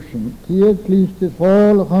Menschen. Hier fließt es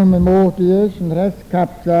vollkommen Motius und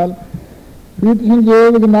Restkapsel. Dit is een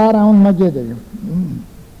eeuwige naar aan Magedde.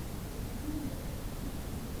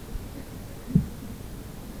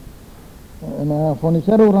 En van die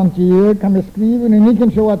serorantje kan je schrijven en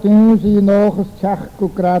niet zo wat doen ze nog eens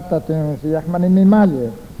tjachtkokrat dat doen ze, echt maar in mijn malje.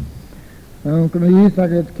 Dan kan je hier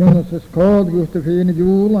zeggen, het kunnen ze skoot, je hoeft te veel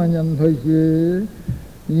joel en dan heb je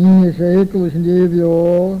in je zetel is een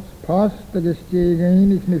eeuwige past, dat is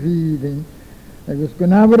tegen is een viering. Ik was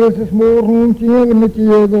genauer als morgentje, en met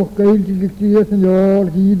je toch keeltje gekteerd en ja,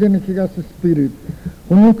 gieden en ik ga ze spirit.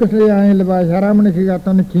 Gelukkig is eigenlijk bij Haram en ik ga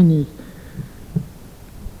dan een kinies.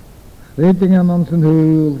 Rating aan onze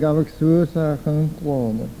hul, gaf ik zo zeggen,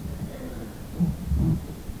 klonen.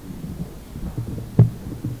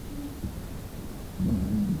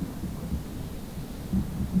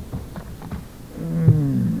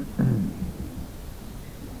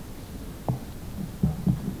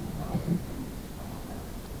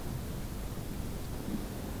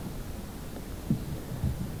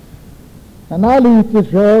 En al iets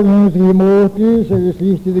zo, hoe ze moord is, en je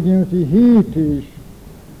ziet dat je ze hiet is.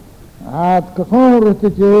 Het gevoerd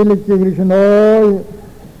het eerlijk tegen zijn oor,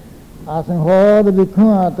 als een hoorde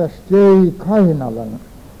bekend, dat stee kan allen.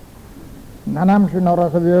 Dan nam ze nog een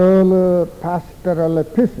gewone pastorale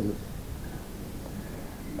pissels.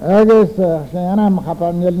 Ergens, zijn naam gaat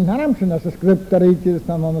aan jullie naamsen, als de scriptariet is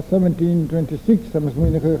dan aan 1726, dan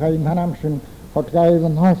moet je geen naamsen gaat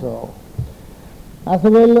geven, zo. Als je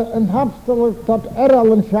wil een hapstel tot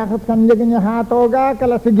erlen zeggen, kan je in je hart ook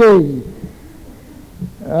als je geeft.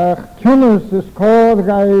 Kennis is koud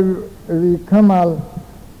geven, wie kan al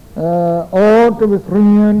ooit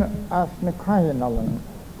bevrienden als een kajen allen.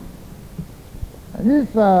 Dus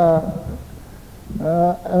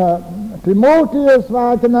Timotheus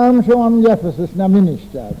was de naam zo aan Jeffersus naar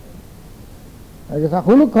minister. Ik zeg,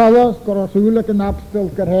 hoe kan je als een hapstel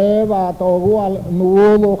krijgen, wat ook al een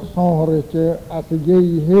oorlogszongertje als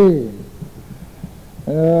je heen.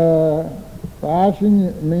 Fashion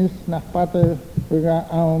mis nach pater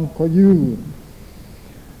aan koju.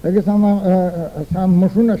 Ik is aan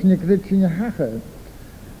moesunas niet kritisch hache.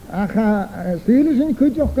 Ach, veel zijn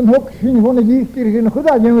kutje ook een hoek zien van de dichter in goed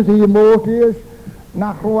dat je je moord is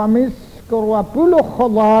nach roamis korwa pulo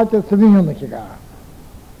gelaat het zwingen met je ga.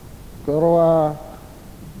 Korwa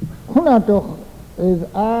kuna toch is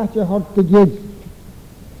aartje hot te geest.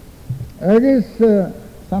 Er is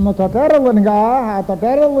Samen tot erlen ga,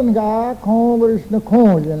 kommer is de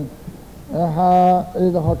kongen.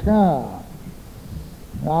 Is de hot ga.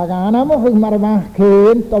 Ja, gaan hem ook maar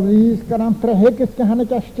wachten, dat wie is kan trekken, kan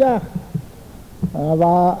het astjach.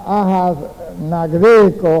 Waar ahas na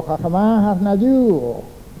geweek ook, ahas na duo.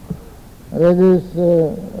 Het is,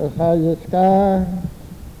 ga je ska,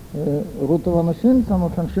 route van de zin, samen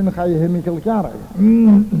van zin ga je hemikkel krijgen.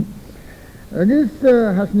 Het is,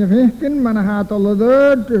 als je vechten, maar hij had alle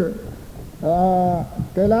dood.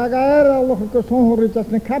 Kelagar, alle gezongen, als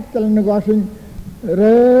een kapsel in de gassing.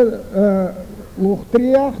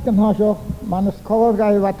 Luchtriach, dan had je ook, maar een school ga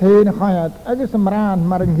je wat heen gaan. Het is een brand,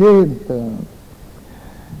 maar een geeld.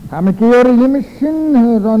 Gaan we keren je misschien,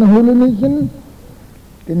 dan hullen niet.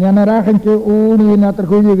 Kun je een rachentje olie, dat er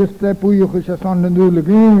goede gesprek, poeie zonder duidelijk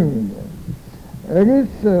in. Het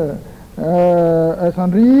is... als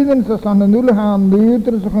een rieden, ze zijn de nullen gaan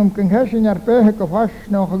duurder, ze gaan een gesje naar pech, of has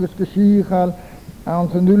nog eens geschiegel, aan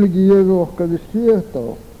zijn nullen gegeven of geschiegd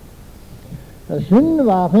toch. De zin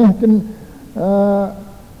waar vechten,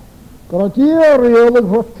 kwartier redelijk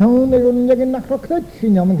voor toen, ik wil niet naar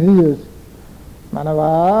verkletsen, ja, mijn gees. Maar er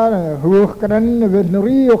waren hoogkrennen, werd nog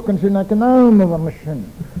ook een zin genomen van mijn zin.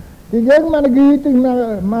 Ik zeg maar, ik weet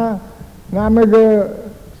maar met de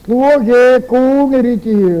sloge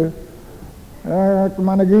kogelritje hier.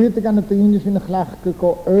 Maar ik kan het niet in de glachtje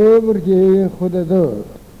overgeven voor de dood.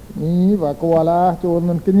 Nee, wat ik wel laat door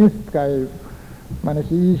een knist krijg. Maar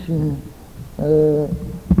het is in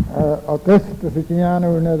augustus, ik niet aan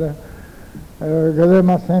hoe de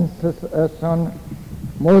gelema census zo'n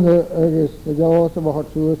moeder is, de Joodse wat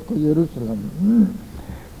zoals voor Jeruzalem.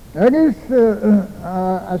 Het is,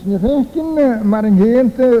 als je vechten, maar een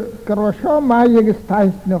geente, kan we zo maar je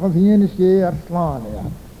gestijft nog een verenigd jaar slaan, ja.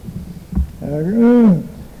 En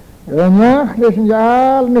ja, dat is een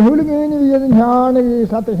jaar, en de hulingen die in jaar, die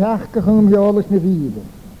zat de jacht om je alles te vieren.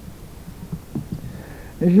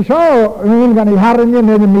 Dus je zou, nu kan ik harren en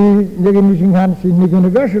die misschien gaan zien, niet in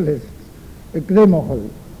de gessel is. Ik kreeg nog wel.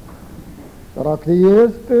 Dat ook de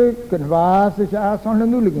eerste, kan wazen, ja, zo'n de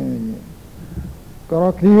hulingen. Dat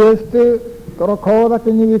ook de eerste, dat ook dat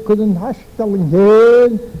je kunnen herstellen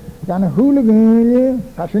heen, dan een hulingen,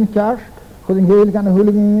 dat is een kerst. Goeding heel gaan de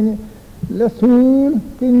hulingen. Lesul,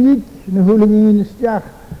 kinjit, de hulingen stjach.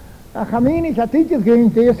 A chamini chatitjes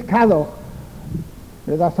geen tees kado.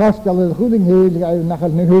 Dat vaststel de goeding heel gaan nach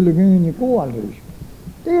de hulingen koal is.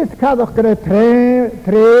 Tees kado kre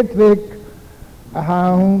treedweg. A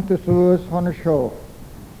hound te soos van een show.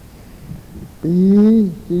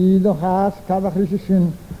 Die nog haast kado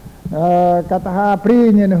christen. Kataha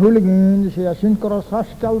preen en hulingen. Dus ja, sin koros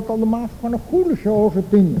vaststel tot de maas van een goede show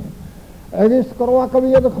vertingen. Het is korwaka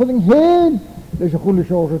weer de goeding heel. Dus een goede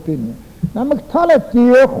show vertingen. Namelijk talet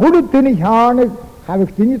die goede tinnig haarnig. Heb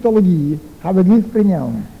ik tinnig tologie. Heb ik niet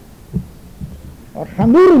springen. Er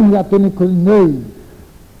gaan doen dat tinnig kunnen.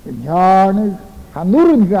 In haarnig. Gaan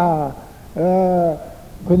doen dat.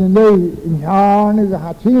 Kunnen in haarnig.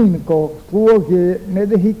 Gaat zien. Kook. Sloogje. Net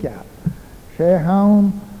de hikja. Zij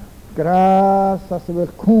gaan. Gras. Als ze wel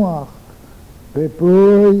koach.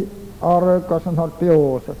 Bepoei. Ark als een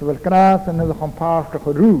horteos, als wel gras en de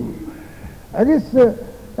gepaartige roe. Er is,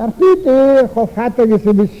 daar Pieter, gevattig is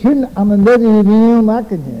een beetje aan een leden nieuw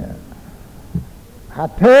maken hier. Gaat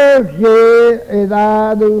heugje,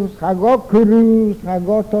 edadus, gaat ook kurus, gaat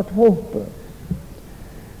ook tot hopen.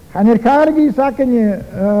 Gaan hier kargi zaken je,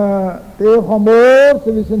 tegen moor,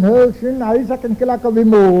 ze is een heugje, hij zaken kilakken wie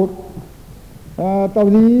moor. Tot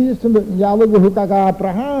die is een jallige hoekaka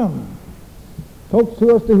Abraham. Tot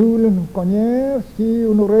zoals de hulen konjes, die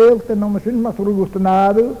unoreelt en om misschien maar terug te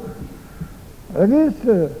naden. Het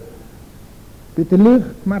is, Pieter lucht,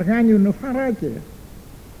 maar gaan je een varatje.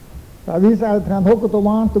 Dat is uit gaan hokken te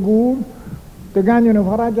waan te goed. Te gaan je een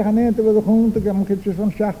varatje gaan eten met de groente, dan moet je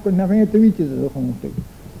zo'n schacht kunnen naar eten wietjes de groente.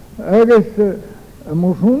 Het is,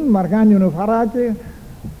 moesten, maar gaan je een varatje.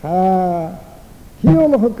 Heel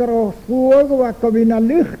nog een keer slogen, wat kan je naar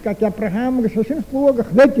lucht, kijk je Abraham, dus sinds slogen,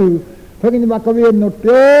 weet je. Fagin bakawir no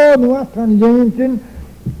teo no tranjentin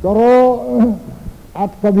karo at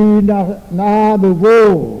kabina na de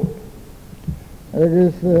wo.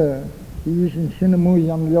 Is is in sinemu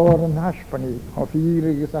yam yoren hashpani of hier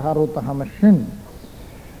is harota hamashin.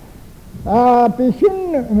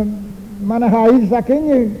 Pishin manahai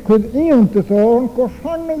zakenje kud ion te zoon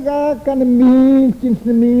koshanga kan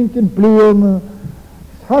mintin plume.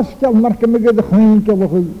 Haskel markemige de groente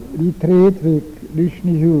die treedweg dus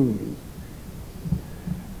niet zo.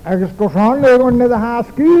 Er is koshanga onder de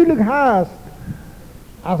haast kulig haast.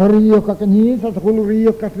 Als er hier ook niet, als er hier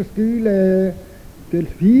ook als skuile, til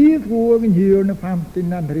 4 woorden hier en 15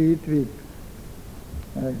 naar treedweg.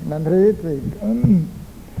 Naar treedweg.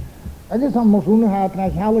 Het is allemaal zo'n gaat naar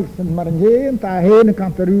helft, maar een heen, daar heen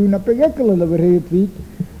kan er u naar pegekkelen de treedweg.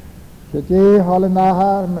 Zet je halen naar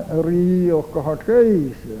haar, rie ook gehad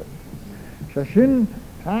geest. Ze zien,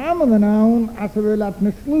 samen de naam, als we willen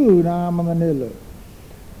laten sluwen, namen de nille.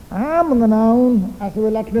 Samen de naam, als we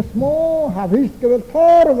willen laten smoor, ha wist je wel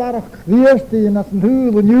voor, waar ik geweest in als een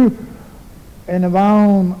huur nu, en een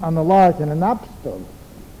waan aan de laag en een abstel.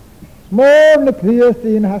 Smoor de geweest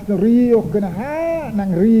in, als een rie ook kunnen ha, en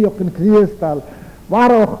een rie ook een geweestal.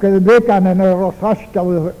 Waar ook de bek aan een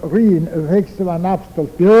rosaskel rien, een hekse van afstel,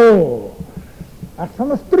 jo. Als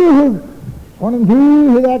van een stroeg, van een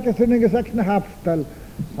huur, dat is een gezegd naar afstel.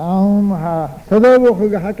 Samen ha, zodoende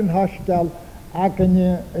gehad een hastel, aken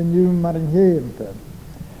je een nieuw maar een heemte.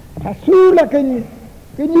 Hasuurlijk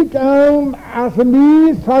kun je komen, als een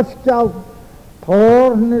nieuw hastel,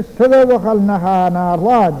 torne zodoende al naar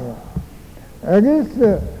laadje. Het is,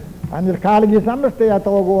 en je kan je samen steken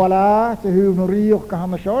ook wel, ze hebben een rioch gaan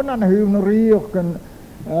schoon en hebben een rioch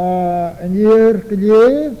een jaar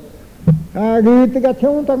geleden. Weet ik dat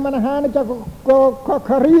zo'n dag maar gaan het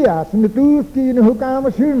kokaria's en de toeski in de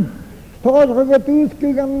hoekamer zien. Toch de toeski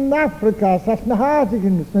in Afrika, dat is een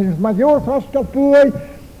hazigen, dat is maar joos hostelpoei.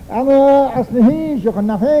 En als een heesje gaan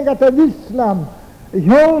naar heen gaat Islam,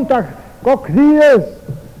 zo'n dag kokaria's.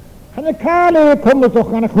 En de kale komen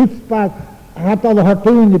toch aan een goed spad. Had al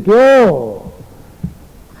hartoen niet, joh.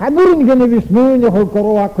 Ga doen geen wismoenje voor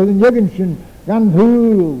corona kunnen jegensen, gaan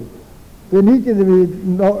huil. Genieten we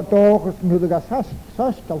toch eens met de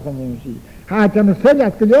gasastel van je zien. Gaat je nog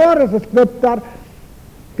zeggen, dat je als klopt daar,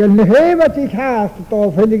 kan je heel wat ik haast,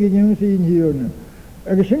 toch veel ik je zien hier.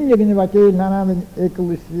 Er is niet wat je naar een ekel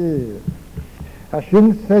is hier. Als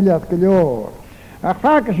je zegt, dat je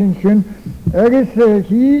vaak is een er is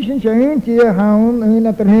hier een keer gaan en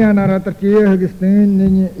dat er hier naar het keer gesteund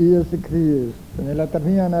in je eerste Christus. En dat er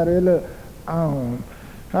hier naar hele aan.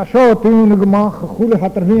 Ga zo toen gemaakt, goed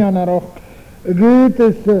had er hier naar ook. Het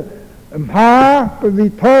is een paar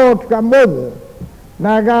wie tot kan worden.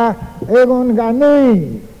 Naga egon gaan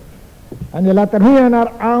nee. En je laat er hier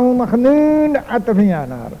naar aan, maar nu at er hier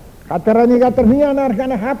naar. Gaat er niet naar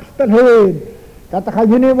gaan hapstel heen. Gaat er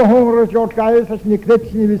geen nieuwe honger jord geis als je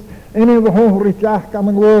krits niet wist. Een nieuwe honger jaag kan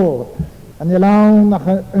men gewoon. En je lang nog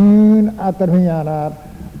een ater naar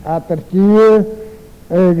atertje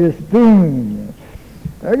ergens doen.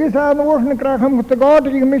 Ergens aan de woorden krijgen hem te God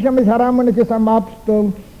die mis aan mij haramen is aan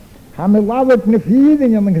hapstel. Gaan we laten het niet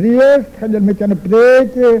vieren en dan geest. Gaan je met een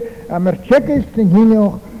preekje en maar checken en hier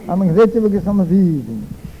nog en dan zet je we gaan vieren.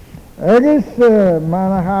 Ergens, maar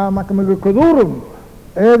dan gaan we met een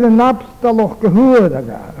een napstel nog gehoord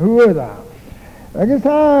daar. Ergens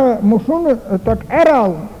moesten tot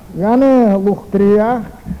al gaan luchtreach.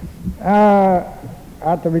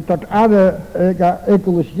 Aten we tot alle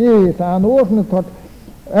ecologie aan oorten tot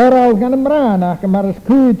al gaan hem raken, maar als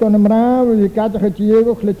kuit aan hem raken, je kan toch het je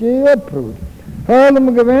ook opproeven.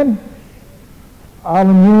 Helemaal gewend.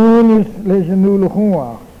 Alle nieuws lezen nu nog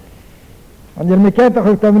gewoon. En je moet toch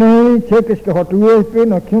ook dan niet, check is de hot uurpin,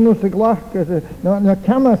 dan kunnen ze lachen, dan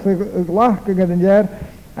kan ze lachen in een jaar,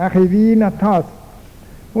 en je wie naar tas.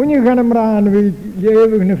 Wanneer je gaan hem raken, wie je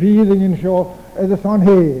eeuwig een viering en zo, is het zo'n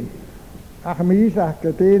heen. Ach, mij zegt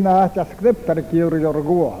het een naast je script dat ik hier jaar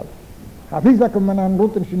goed had. Ach, wie zegt men aan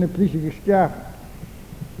routens in de politie gestjaagd.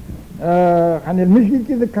 Gaan je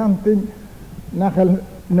misschien de kant in, naar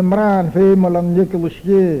een mraan, veemel en jekkeles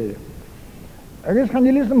je. Er is gaan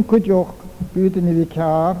jullie zo'n kutje ook, buiten in dit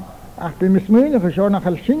jaar. Ach, bij mijn smeunige zo naar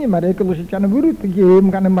Helsinki, maar jekkeles het aan een brood te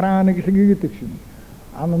geven, gaan een mraan en gezegd zien.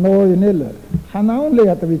 Aan een mooie nille. Ga nou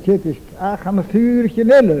laten wie check is. Ach, gaan een vuurtje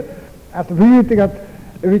nille. Als de vuurtje gaat,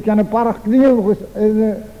 weet je aan een paar knielgus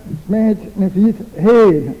en smeet een vies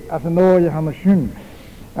heen. Als een mooie gaan we zien.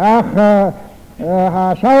 Ach,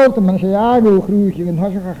 ha zouten men se jago groetje, en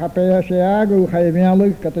als je gaat se jago, ga je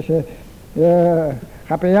weerlijk, dat is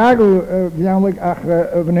ga je jago weerlijk, ach,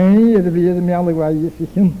 nee, de weer weerlijk waar je zich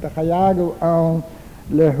hint, ga jago aan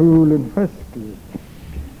le hoelen veski.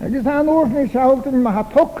 Ik is aan oor niet zouten, maar het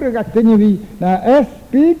hokker gaat dingen wie naar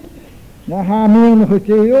espiek, naar haar meer nog het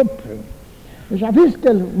je op. Dus een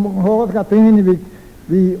viskel hoort gaat dingen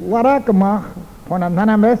wie waraken mag, van een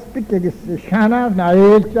naam espiek, ik is schana, naar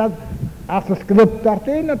heeltje. Als de script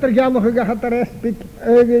daarteen, dat er jammer gaat er espik,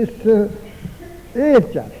 ergens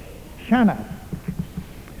eertje, schana.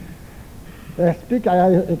 Espik,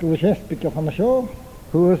 ik was espik van de show,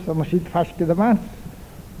 hoe is dat maar ziet vastje de man.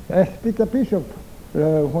 Espik heb is op,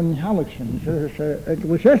 gewoon halksen. Ik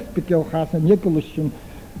was espik, ook als een jekelusje,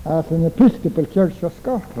 als een Episcopal Church of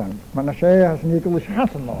Scotland. Maar dan zei hij als een jekelus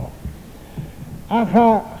hassen nog.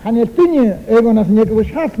 Ach, gaan je tien, even als ik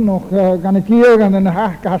was had nog, gaan ik hier aan een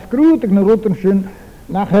haag skroet, ik naar Rottensen,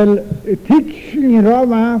 naar heel teaching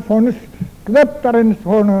Roma, van een scripteren,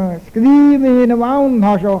 van een schrijven in de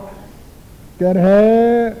woon, zo, ker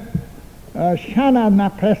hij, Shana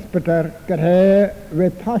na presbyter, ker hij,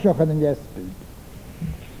 weet hasjo gaan in jespi.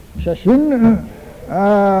 Ze zien,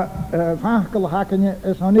 vankel haken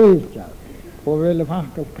is een eetje, voor willen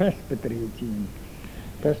vankel presbyter zien.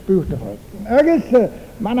 Dat is puurte goed. Ergens,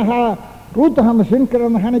 maar dan ga goed te gaan we zinken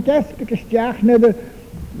en dan ga ik even stjaag naar de,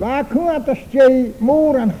 waar kun je dat je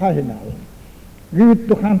moer aan gaan halen? Wie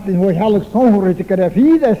toch aan het hoe heel zongerig te krijgen,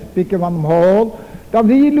 vier spieken van hem hol, dan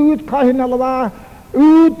wie luid kan je halen waar,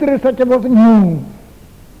 uiteren dat je wordt een jong.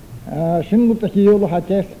 Zin moet dat je jullie gaat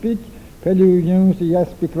jespiek, veel jongens die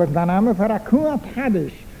jespiek wordt dan aan me, voor ik kun je het hadden.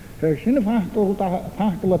 Zin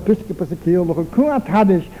vankele piskepes ik jullie, kun je het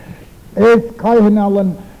hadden. Ik kan je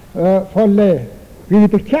allen volle, wie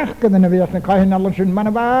te tjakken en weer, dan kan je allen zijn,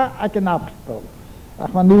 maar waar ik een afspel.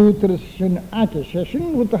 Ach, maar nu er is een akjes, je ziet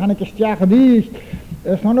hoe te gaan ik een stjagen die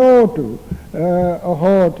is een auto, een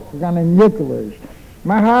hout, gaan een jekkelis.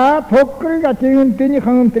 Maar haat, hokker, dat je een tien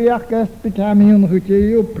gaan triakkest, ik heb me heel goed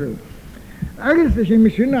je opproef. Ergens is je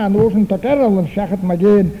misschien aan de ozen tot erlen, zeg het maar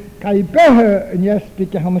geen, kan je peggen een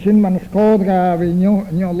jespikje gaan we zien, maar een schoot gaan in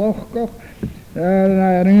je lochkoch.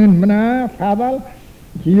 Erin mena, fabel,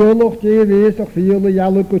 hier ligt je wees of vele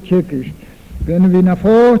jalke chickies. Kunnen we naar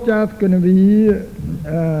voren, kunnen we hier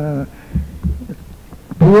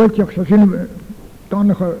poortje, zo zien we,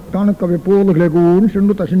 dan kan we poorlijk leggen, zo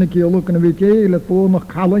moet als in een kilo kunnen we tegen het poor nog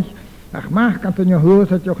kallig. Ach, mag kan het in je huis,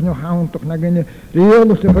 dat je nog gaan, toch naar een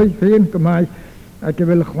reële se heen kan mij, dat je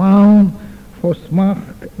wil gewoon voor smaak,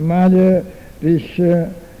 maar je is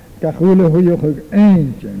kagoele hoe je ook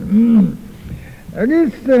eentje. Het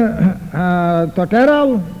is tot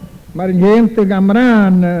al, maar een geente gaan maar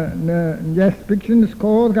aan, een jespikje in de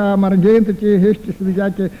school gaan, maar een geentetje heeft dus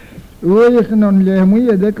dat je, hoe is het dan, je moet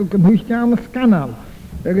je dekkelijk een huisje aan het kanaal.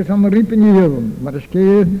 Dat is aan de riepen jullie, maar als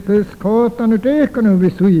je de school aan het tegen kunnen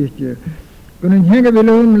we zoeitje. Kunnen hingen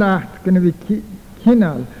willen omlacht, kunnen we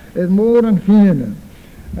kanaal, het moren vinden.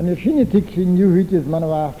 En je ziet het ik in juhutjes, man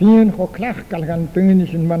was fien geklachkal gaan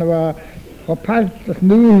tuinischen, man was gepalt, dat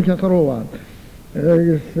nu is het roan.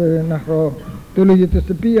 Is nach tullen je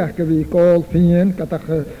tussen piaken wie kool fien, dat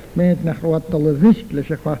meent nach wat alle wiskelen,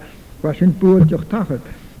 zeg maar, was een poortje tachen.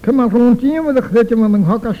 Kom maar rond je, wat ik zet met een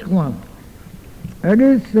hokkas gewoon.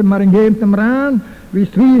 Is maar een geeft hem aan, wie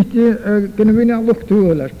strieft kunnen we naar lucht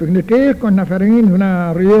toe. Als ik de keer kon naar vereniging,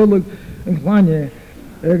 naar riolig een gwanje.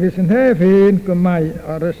 Is een heen, kom mij,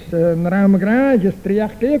 er is een ruime garage, 3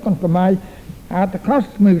 keer kon mij, had de kast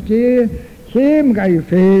met je, geen ga je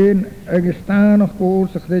veen, er staan nog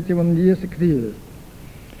koers, ik zet je van die eerste kriel.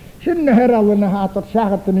 Zijn de herallen had dat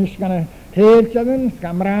zeggen, is gaan heeltjen,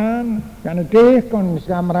 skamraan, gaan het tegenkomen,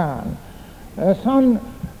 skamraan. Zo'n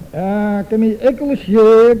kemi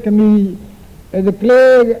ekkeltje, kemi de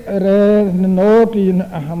kleeg de noot in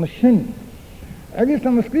een zin. Ik is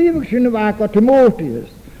dan schrijven zin waar wat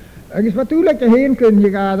Timotheus. Ik is natuurlijk heen kunnen je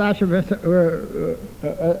gaat als je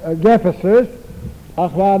Jeffersus,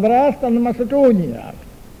 ach waar de rest aan de Macedonië.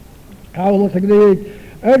 Paulus ik deed,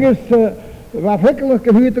 ik is wat hekkelijk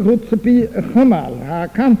gehuurd de goed sepie gemal, haar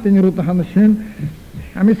kant in je route gaan de zin.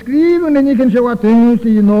 En we schrijven en ik kan zo wat doen,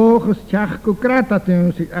 die nog eens tjach kokrata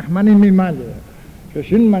doen, ach man in mijn malle. Ze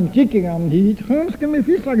zijn man chicken aan die, gewoon kan me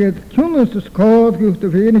vis zeggen, toen is het koud, gehoeft de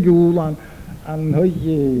venige ulan. En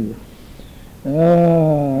hoje,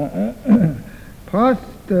 past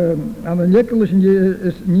aan de lekkerlijke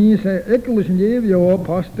is niet zo ekkerlijke je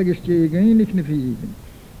past er is je geen niet vieren.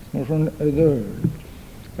 Maar zo'n deur.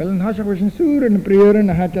 Wel een hasje was een zuur en preren,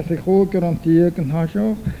 dan had je zich ook aan teken hasje.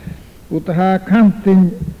 Uit de haar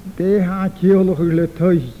kanten, die had je al gelukt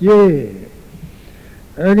hoje.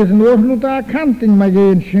 Er is een oorlog aan kanten, maar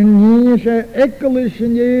geen niet zo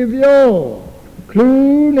ekkerlijke je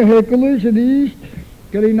Kloene hekkelische diest,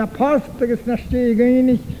 kelina pastig is na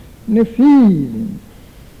stegen ne vielen.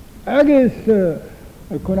 Ergens,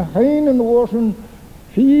 kunnen geen woorden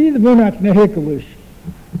viel monat ne hekkelis.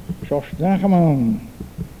 Zo zeggen man.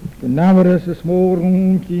 Genauer is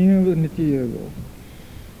morgen tien we niet hier.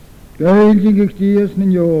 Geeltje gestiers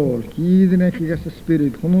ne jol, kieden ik als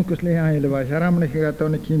spirit, genoeg leheile was, haram ik gaat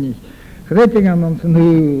aan het knie. Gretig aan ons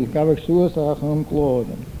nul, kan ik zo zeggen om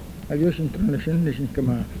kloden. Ik is een tradition, is niet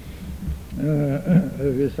gemaakt.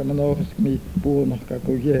 We zijn nog eens met boer nog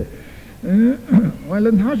kakkoje. Wel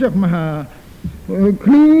een hasig maar.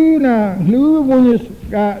 Kloe wonjes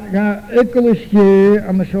ga ekkelisje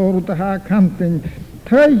aan de zomer te haar kanten.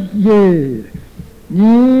 Thuisje.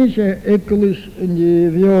 Niet je ekkelis in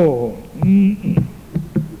je vio.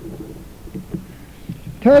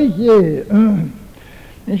 Thuisje.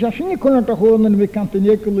 En als je niet kon toch gewoon we kan ten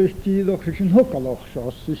ekkelis die toch is een hokkeloch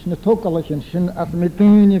zoals is een hokkeloch en zijn als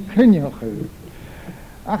meteen je kringen gehoord.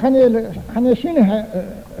 Gaan je zien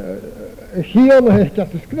heel heeft dat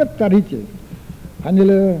script daar iets. Gaan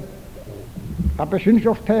jullie heb je zin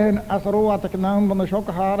of tegen als er wat ik naam van de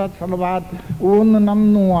schokkenhaar van de wat ohne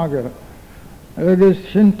nam noager. Dus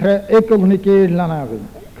zijn ekkel niet keer lanagen.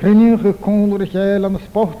 Kringen gekonden heel aan de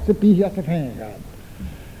sportse pie als het heen gaat.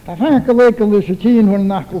 Afhankelijk is het hier van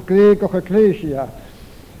nacht gekreeg of ecclesia.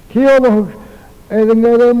 Heel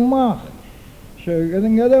erg macht. Zo,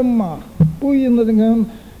 erg macht. Boeien dat ik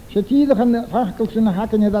zit hier gaan afhankelijk zijn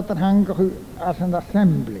hakken je dat er hangen als een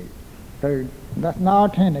assembly. Dat is nou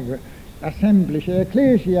het enige. Assembly,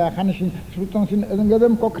 ecclesia gaan ze zoeken in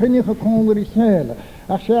een kokrinje gekomen is heel.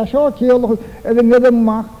 Als je zo heel erg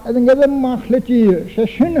macht let je ze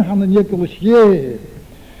zinnen gaan een jekkels je.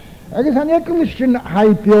 Er is een ekkelische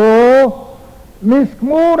hype,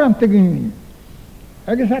 miskmoor aan te gaan.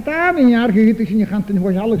 Er is het aan jaar gegeten in je hand en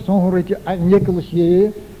was alles zo'n beetje een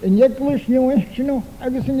ekkelische, jongen,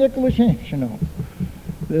 er is een ekkelische,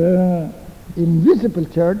 the invisible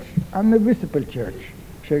church and the visible church.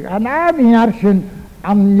 Zeg, een jaar zijn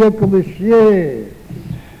een ekkelische.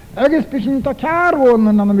 Er is misschien tot jaar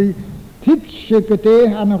wonen aan een tipje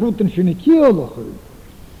tegen aan een route in het theologie.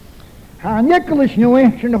 Hij nekkelis nu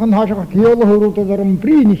eens nog een hasje heel hoort er een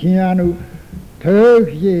briefje aan u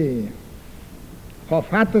teugje.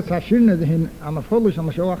 Gevatte sasjinen aan de volle aan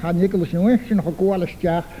de zo gaan nekkelis nu eens nog een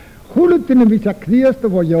kwalistjaar. Goed in een beetje krieste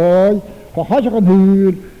voor jou. Voor hasje een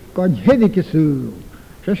huur kan je niet zo.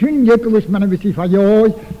 Ze zien nekkelis maar een beetje van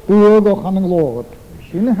jou. Oorlog gaan een lood.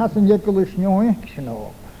 Zien has een nekkelis nu eens nog.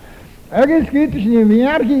 Ergens geht es niet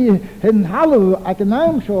meer, een halve uit de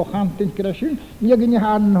naam zo gaan ten kruisen, je ging je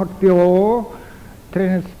aan het pio,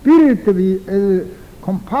 trainen spirit wie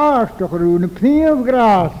kompas toch roen, pneeuw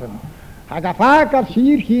grazen. Hij gaat vaak als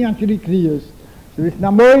hier geen aan die krius. Ze wist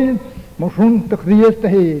naar mooi, maar schon te krius te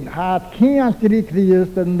heen. Hij had geen aan die krius,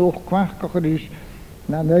 dan nog kwakkerig is,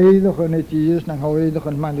 na neidig en het is, na hoidig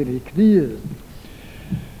en man die knieën.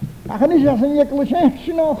 Ach, niet als een jekkel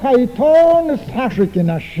zegt, nog hij toon het hasje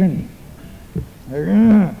naar zin.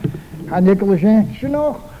 Een jekkel zegt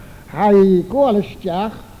nog, hij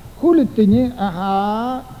koolstjag, goede dingen,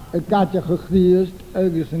 aha, een katje gegriest,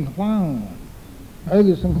 ergens een gewoon.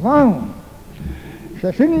 Ergens een gewoon.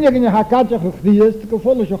 Ze zien je haar katje gegriest,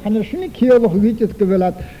 gevolgens je gaan er zien ik heel nog iets het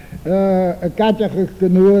gewild. Een katje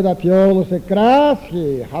genoeg dat je alles een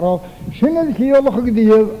kraasje. Haar zien het heel nog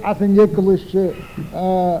gedeel als een jekkelische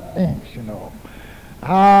enkse nog.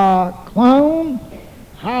 Haar clown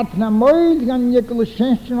had naar mooi gaan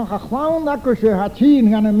jekkelische nog haar clown dat ze had zien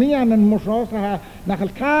gaan een meer en moest ook naar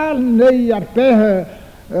elkaar nee haar pehen.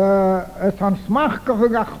 Het van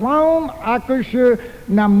smakige clown als ze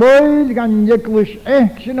naar mooi gaan jekkelische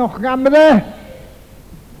enkse nog gaan brengen.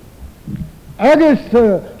 Ergens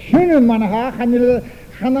schönen man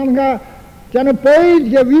gaan dan een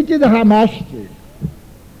poëzie weet je de hamastje.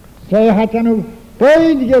 Zij had een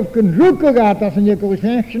poëzie kunnen zoeken gehad als een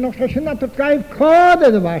jekkelische nog zo schön dat het vijf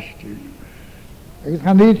kade de wasje. Ik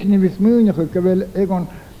ga niet in wismunige, ik wil een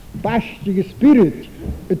pastige spirit,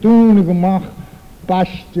 het enige mag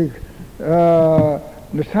pastig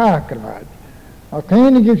de zaken wat. Als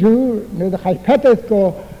enige zo, dat ga je petet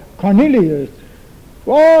Cornelius.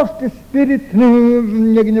 Was de spirit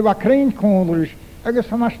nu wat kreeg kon dus. Ik is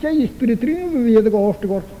van je spirit nu weer de goste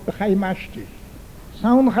wordt de geimastig.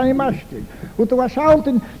 Sound geimastig. Hoe te was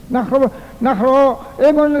altijd naar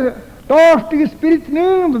even torstige spirit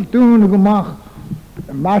nu toen gemaakt.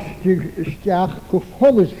 Mastig stjag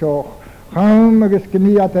gevolle zorg. Gaan we eens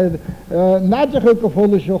knieën natje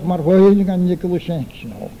gevolle zorg maar heel gaan jekele schenkje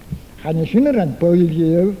nog. Gaan je zien er een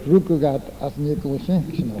poëzie vroeger gaat als een jekele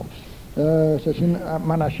schenkje nog. Ze zien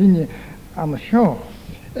manasje aan de show.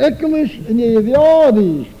 Ekkelis en je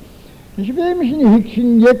wiadi. Dus je weet misschien niet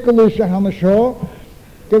zien jekkelis aan de show.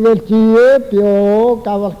 Geweld je pio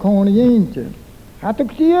kaval koningje. Had ik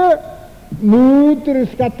zie moeder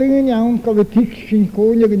is katten ja om kavetik zien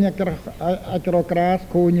koning en akrokraas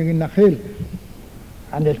koning naar heel.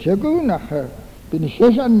 En dat je goed naar bin ich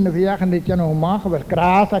schon wir jagen dit ja nog maken wel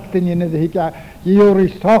kraas akten je net ik ja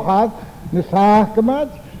joris toch had de zaak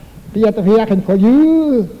gemaakt. Die had er een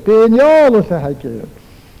koju, penjolo zeg ik.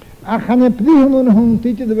 Ach, gaan je pliegen hun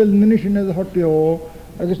titel de wel niet in de hortio.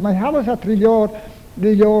 Het is mijn hele satriljoor,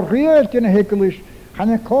 de joor reelt in hekel is. Gaan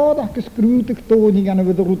je kodig geskroetig toning aan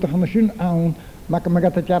we de route gaan zien aan, maar kan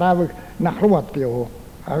het jaravig naar grootpio.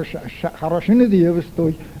 Als harasine die hebben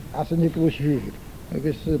stooi als een hekel is hier. Het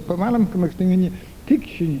is bemalem kom ik dingen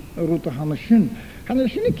tiksin route gaan zien. Gaan je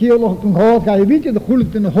zien ik hier nog een hoog ga je weet je de goede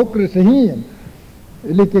in de hokker is heen.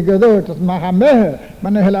 Like gedoord, dat mag aan mij,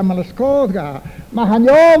 maar niet helemaal eens koud gaan. Maar gaan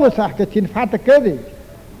je alles zeggen, dat je een vatte kudde.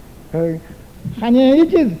 Gaan je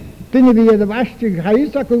iets, toen je weer de wasje, ga je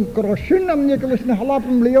zeggen, krossen om je eens een half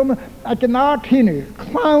miljoen, dat je naart heen.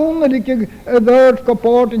 Gewoon dat je het woord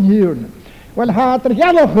kapot in hier. Wel had er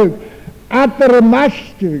geldig ook, had er een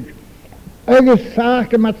masje, ergens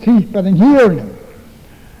zaken met zich bij de hier.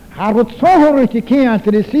 Haar wordt zo hoort je kind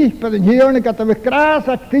te zien bij de heerlijk dat we kraas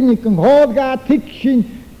acten je kan goed gaan tikschen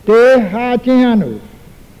te gaat je aan u.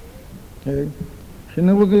 Ze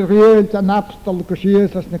nu de reëel te napstal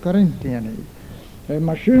kosjes als een Corinthian.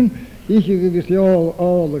 Maar schön is je gesjool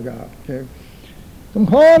alle gaat. Toen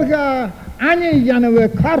goed gaan aan je jaren we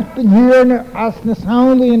karpen hier als een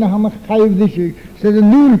sound in de hammer geeft dus ze de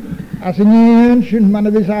nul als een jensje maar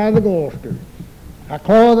we zaden gosten.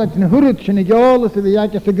 Akkoord dat een hurtje in joles we ja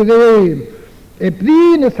te gedeem. E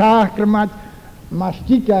prine zaker maar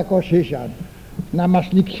stika koshishan. Na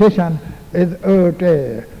maslik shishan het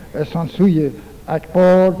oorte san suje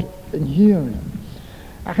akkoord in hier.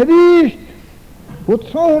 Ach het wat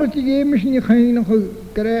soort je misschien geen nog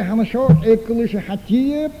krijgen een soort ekelische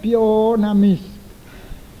hatje pio na mis.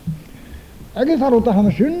 Ik is al te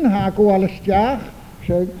gaan zien hako alles ja.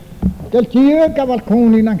 Zeg dat je kan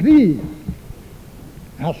koning naar krie.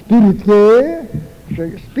 Ha spirit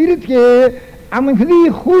ke am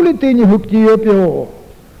kri khule te ni hukti pio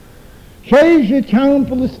sei je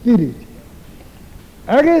temple spirit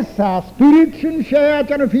agesa spirit sin sei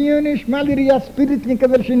tan fienish malaria spirit ni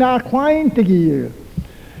kader sina klein te gier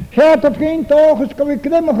sei tot geen toch is kan ik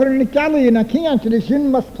nemen in kalle na kiant de sin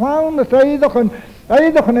mas clown de sei doch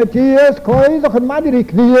een het is koi doch een madri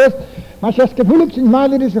knies maar sei gevoelig sin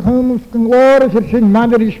madri se gaan glorie voor sin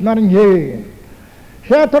madri smaring he.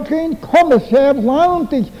 Zij tot geen kommen, zij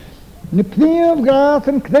laat ik. Ne pneeuw gaat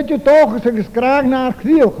en knetje toch eens een graag naar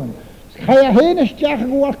krielgen. Ga je heen en zeggen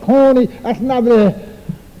hoe koning als naar de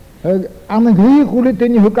aan een griegoelet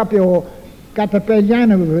in je hoekapje.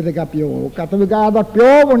 Catapeliana with the Capio, Catavigada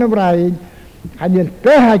Pio on a bride, and yet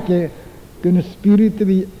Pehake, the spirit of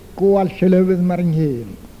the Coal Shell with Marin Hill.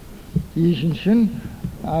 Ishin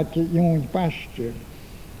at young pasture.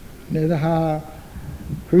 Neither ha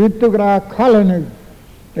Hutugra colony,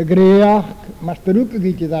 the Greach, Master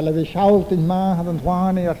Rukagit, the Lave shout in Mahan and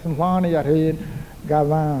Wani or Sanwani or Hain,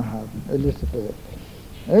 Gavan, Elizabeth.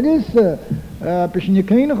 Het is je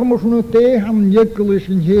keinig moest nu tegen jekkelis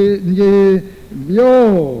in je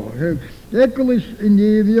bio, jekkelis in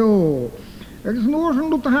je bio. Het is nog zo'n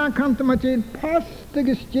dat haar kant met je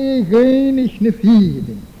pastige stee genig ne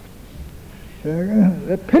feeding.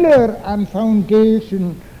 The pillar and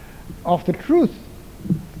foundation of the truth.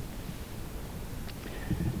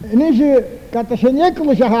 En als je dat je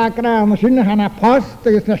jekkelis haar krijgt, dan zin je gaan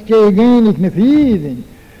pastige stee genig ne feeding.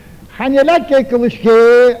 Gaan je lekker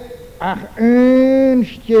schee, ach, een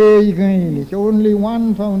stee, only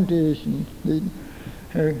one foundation.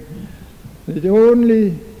 The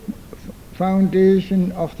only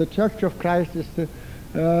foundation of the Church of Christ is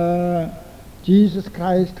Jesus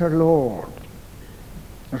Christ our Lord.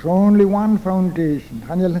 There's only one foundation.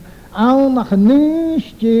 Gaan je allemaal een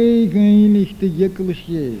stee, de jekkel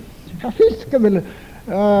schee. Ga fiske willen,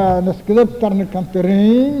 de script daar naar kan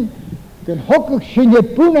terrein. Den hokkig sinje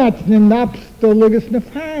punat ne napstoliges ne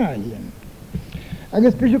faaien.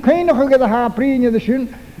 Agus bis kein noch ge ha prine de schön,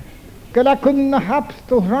 gela kun na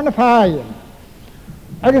hapstol ran faaien.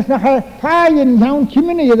 Agus nach faaien jaun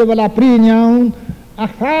kimene de wala prine jaun, a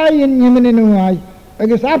faaien nimene no ai.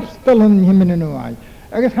 Agus abstolen nimene no ai.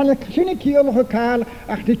 Agus han sinne kiel gekal,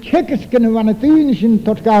 ach de checkes ken van het unischen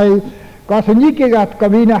tot gai, gas nike gat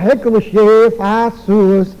kabina hekkel schee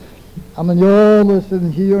fasus. En dan jolis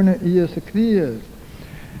en hier en hier se kriers.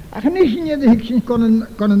 Ach niet in de hiksen kon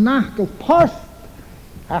een nacht op post.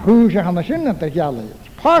 Ach hoe ze gaan de zin dat er jelle is.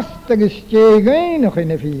 Post de gestegen nog in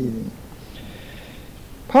de viering.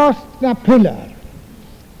 Post naar pillar.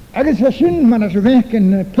 Er is een zin, maar als we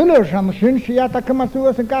werken pillars aan de zin, ze had dat maar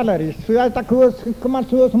zoals een galerie. Ze had dat maar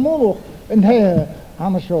zoals een moloch. En hij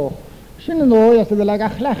aan de zo. Zin en ooit als ze willen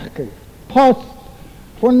gaan lekken. Post.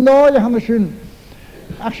 Van nooit aan de zin.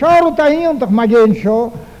 Ach schau da hin doch mal gehen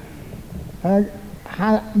schon.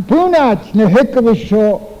 Punat ne hekkel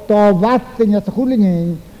schon da watten ja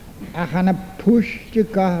schulingen. Ach ana pushte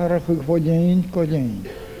kahar gevolien kolien.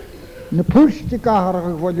 Ne pushte kahar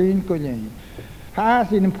gevolien kolien. Haas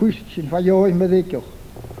in een pushte van jou in bedekjoch.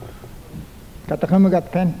 Dat er gat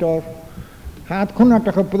pentor. Hat kunnat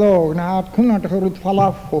geproog, hat kunnat gerut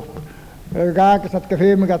falaf op. Gaak is dat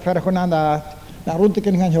café me gat verder aan dat. Na rond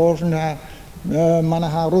kan gaan horen. Man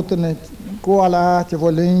ha roten koala te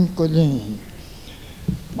volin kolin.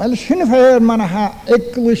 Maar schön ver man ha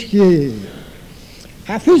eklischje.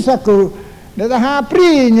 Ha fisako, dat ha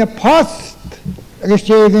prine post.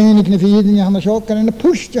 Gestegen ik ne vieden ja maar zo kan en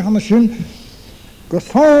pushte ha schön.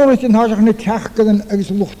 Gefahren in haar ne tachken is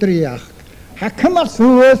luchtreach. Ha kommer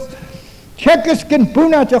soos checkesken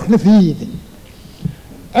puna toch ne vieden.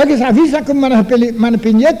 Er is ha fisako man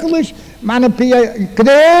pinjeklisch. Man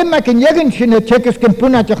krem ik een jegensje checkers kan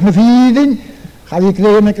punat toch ne vieden. Ga ik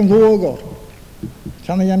krem ik een logo.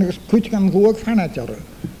 Zijn ja nog goed kan logo van het jaar.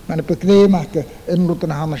 Man krem ik een roten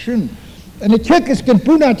hamerschen. En de checkers kan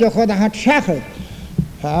punat toch wat hat zeggen.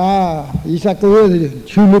 Ha, is dat de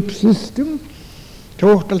tulip system.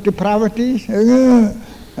 Total depravity.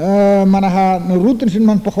 Man ha een roten zijn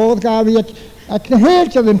man behoort gaven het. Ik ne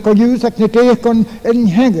heeltje den kojuus ik ne tegen en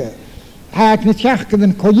henge. Had niet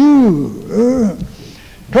zeggen koju.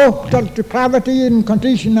 Total depravity in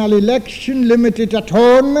conditional election, limited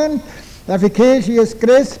atonement, efficacious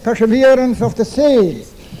grace, perseverance of the saints.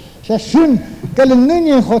 Ze zijn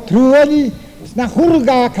kalendinje getrouwd, na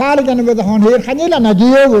hurga kaligen we de hon heer gaan niet naar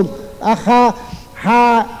die ach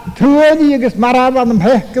ha trouwd is maar aan hem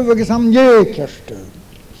hekken we gesam jekerste.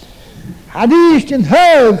 Hadis in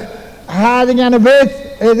hoog hadden een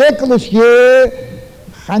wekelijks je.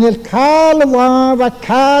 Gaan je kalen wat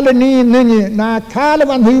kalen niet na kalen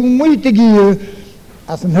van hoe moeite gier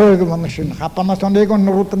als een heugen van misschien gaat maar zo'n ding een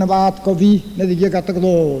route naar wat koffie net je gaat te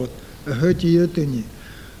gloot een hutje jutje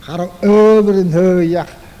gaat over een heugen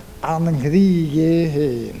aan een griege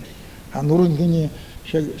heen aan roen ging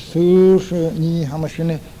je zoals niet gaan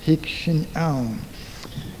misschien hiksen aan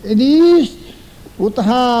en die is wat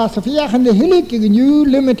ha Sofia gaan de hele new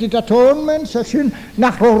limited atonement ze zijn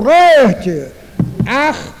naar roodje.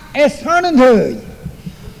 Ach, es hanen höj.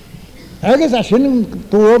 Höges är sin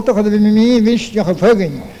tårt och det med visst jag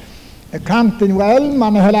förgång. Jag kan inte väl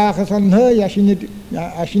man hela sån höj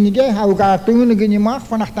jag sin ge har gatun gni mach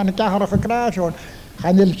von nach den kahar gekras und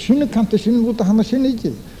han el sin kan det sin gut han sin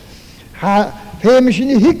inte. Famous in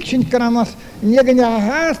the Hiction Kramas, Yagan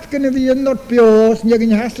hast can be not pios,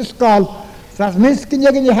 Yagan has to skull, Sas Miskin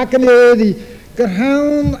Yagan Hakan Lady,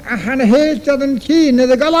 Gerham, a Han Hater than Chin,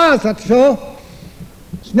 the Galas at so.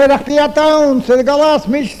 Snedachia town, so the Galas,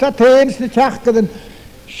 Miss Satans, the Chakadan,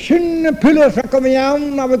 Shin pillars are coming out,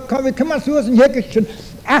 I would come as and Hekishin.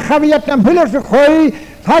 I have yet some pillars of Hoy,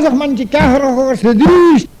 Hazak Manjikar or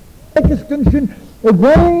Sedis, Hekishin,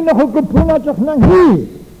 again, who could pull out of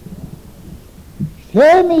Nangi.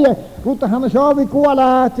 Semi, Ruta Hamashavi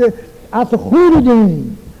Kuala at a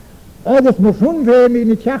hooligan. This Mushun Femi in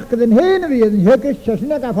the Chakadan Henry and Hekish,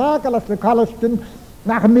 Chasnaka Hakalas, the Kalaston,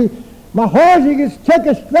 Nachmi. Maar hoor is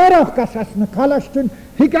checken sterk als een kallesten.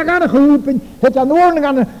 Ik ga gaan geroepen. Het aan oren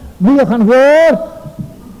gaan weer gaan hoor.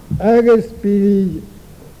 Ergens bij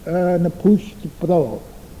een push te pro.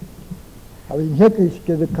 Heb ik hek is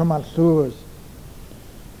de kamal soos.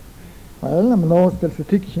 Maar een noorstel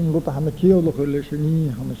fiction wat aan de theologie lezen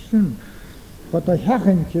niet aan de zin. Wat hij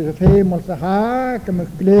hachentje het hemel te haken met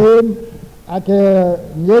claim. Ik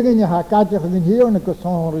negen je hakatje van hier een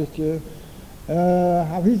kosonretje.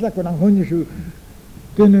 Havisa kon aan honje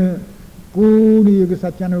kunnen koenie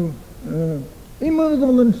gezet janu iemand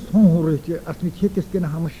wel een sonretje als met hekjes kunnen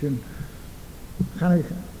hamschen gaan ik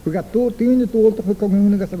we gaan tot in tot te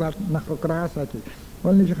komen dat ze naar kraasatje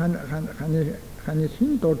wel niet gaan je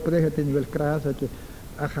zien tot prehet in wel kraasatje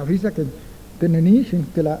havisa kan ten niet zien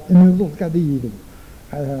kla in wel kadie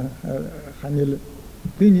gaan je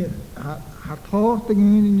dingen hart hoort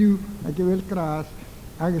in nu dat je wel kraas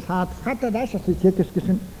Agus hat dat als die checkers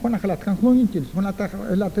gezien, gewoon gelat kan gloeintjes, gewoon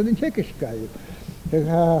laten de checkers kijken.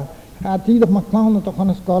 Had die nog maar klanen toch van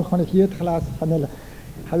een school van het hier glas van hele.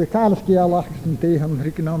 Had ik alles keer al gezien tegen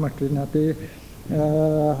Rikenamak na te.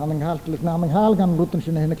 Aan een hartelijk naam haal gaan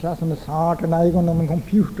routen in de klas en de zaak en eigen om een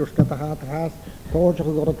computer dat gaat haast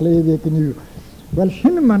torture door het leven nu. Wel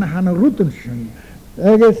zien man aan een routen.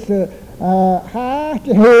 Ergens haast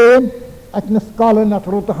heen, ik een school en dat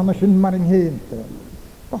route gaan machine maar in heen.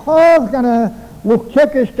 Behalve gaan we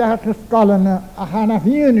checken dat het skallen a gaan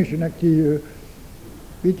afvieren natuurlijk.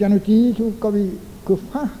 Weet je nu die hoe kan we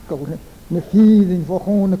gefakkel met viering voor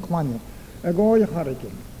gewone kwannen. Ik ga je hartje.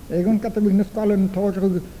 Ik kan dat we een skallen torture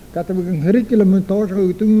dat we een curriculum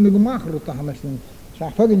torture toen we gemaakt hebben misschien.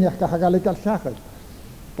 Zeg voor je kan gelijk al zeggen.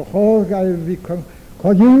 Behalve we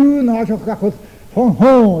kan je nou zo graag van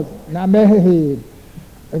hoort naar mij heen.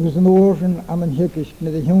 Ik was een oorzen aan een hekjes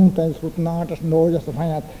met de jongetijds goed na dat nooit als van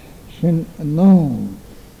het zijn noem.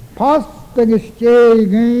 Pas de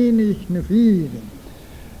gestegen is ne vieren.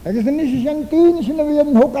 Het is een niet zo'n tien zijn weer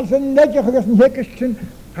een hoek als een netje geweest een hekjes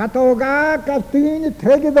had ook als tien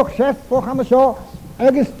trekken toch zes voor gaan zo.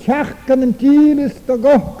 Het is tjakken en tien is de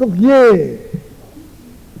gok op je.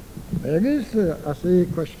 Het is als ik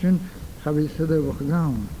question heb ik ze er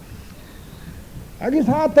gegaan. Agus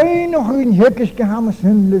had hij nog een hekjes gehamen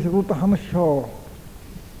zijn, dus wat gaan we zo.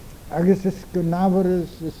 Agus is genaveres,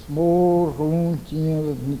 is moor, gewoon tien,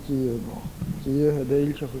 dat niet hier. Zie je, het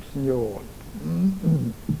deeltje goed senor.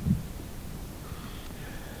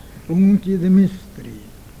 Gewoon tien, the mystery.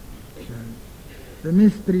 The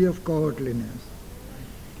mystery of godliness.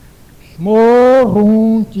 Small,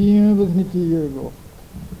 gewoon tien, dat niet hier.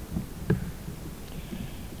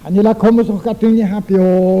 En je laat komen zo gaat toen je hebt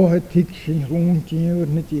het tikje rondje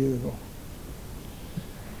wordt niet heel.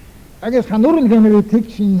 Ik is gaan doen kunnen we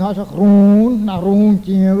tikje naar zo rond naar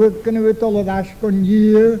rondje we kunnen we tolle das kon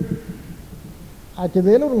je had je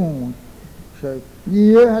wel rond. Zo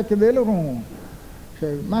je had je wel rond. Zo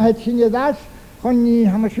maar het zien je das kon je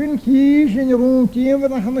gaan misschien kiezen in rondje we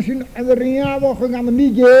dan gaan misschien en de ringen we gaan de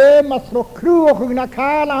mige maar zo kroeg naar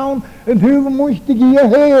Carloway en hoe moest je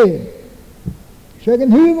hier heen.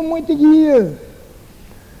 Zeggen hoe moet ik hier?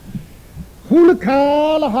 Goede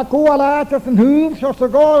kale hakoa laten van huur, zoals de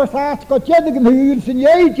goede staat, kot jeddigen huur, zijn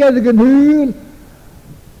jij jeddigen huur.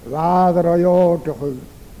 Wader al jou toch,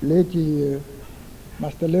 leed je hier,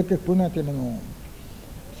 maar de lukkig punt in de mond.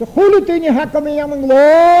 Zo goede dingen hakken me aan mijn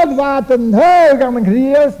gloed, wat een heug aan mijn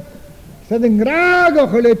griest. Ze den graag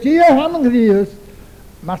geleed hier aan mijn griest,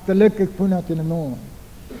 maar de lukkig punt in de mond.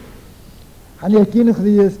 En je kinderen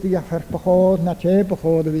die is die verpegod, na tje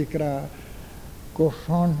pegod wie kra,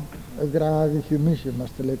 kosan graag je missen, maar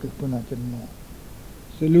te lekker punatje no.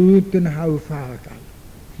 Ze luten hou vaak al.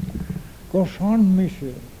 Kosan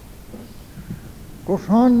missen.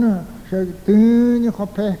 Kosan ze toen je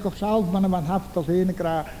gepech of zelf maar een haftel heen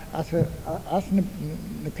kra, als een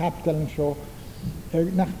kaptel en zo.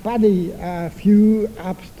 Nach paddy a few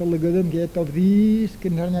abstelle gedem get of these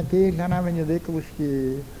kinderen keer dan wanneer je dikwijls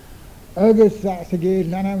Ergens ze geeft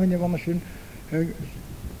daarna wanneer we misschien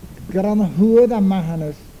Gran hoed aan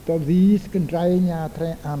Mahanus, dat wies kan draaien ja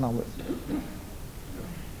aan alles.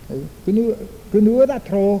 Kunnen dat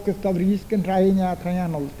trokken, dat wies kan draaien ja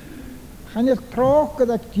aan alles. Gaan je trokken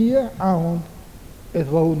dat je aan het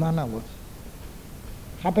woon aan alles.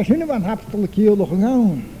 Ga pas in van hapstel kielo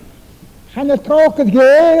gegaan. Gaan je trokken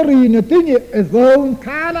geëren in het ding, het woon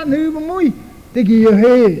kala nu bemoei, te je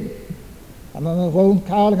heen. En dan het woon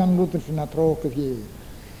kala gaan Luther van het trokken geëren.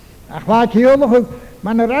 Ach, wat je nog ook,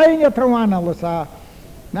 maar een rijnje trouwen alles aan.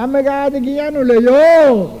 Nou, me gaat ik hier nu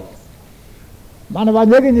leeuw. Maar wat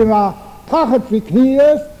zeggen je wat, toch het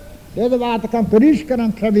verkeerd. Dat was de kantorischke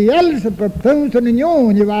en travielse perpunten in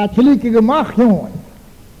jongen. Je was gelijke gemacht jongen.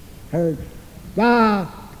 Waar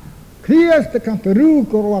kreeg de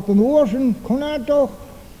kantoruker wat een oorzen, kon hij toch.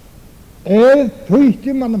 Toecht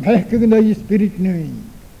hem aan de hekken dat je spirit nu.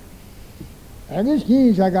 Er is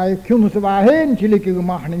geen, zeg hij, kunnen ze waar heen gelijke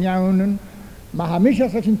gemacht in jongen. Maar hij mis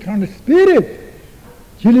als een trane spirit.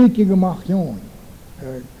 Gelijke gemacht jongen.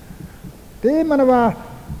 Die mannen waar,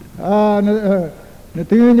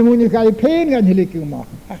 natuurlijk moet je geen pijn gaan gelijke gemacht.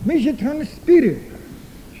 Ach, mis je trane spirit.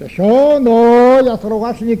 Ze zo, nou, als er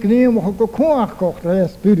was in je knieën, mag ik ook gewoon gekocht, hè,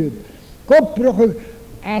 spirit. Kopbruggen,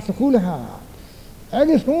 als ze goed gaat.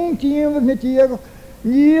 Er is gewoon tien, niet hier.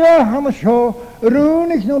 Ja, gaan we zo.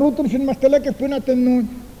 Ruinig, nog roeten, maar te lekker punt en doen.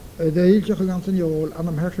 Dat hield je gegaan zijn jool, aan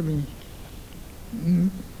hem hersenbeen.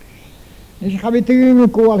 Dus ik ga weer tegen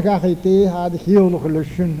een kool gaan eten, had ik heel nog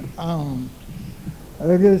lussen aan.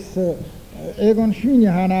 Dus, ik ga zien,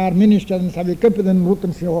 haar naar minister, en heb ik het in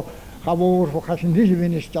roeten, zo. Ga voor gaan zien deze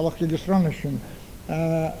minister, wat je de stranden zien.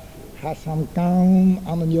 Ga samen komen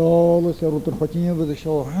aan een jool, zo roeten, wat je wil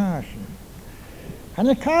zo haasje. En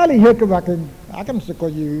ik ga die hekken wakken, ik heb ze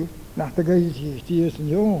kon je, naar de geest, die is een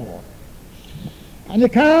jool. En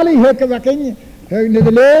ik ga die hekken wakken,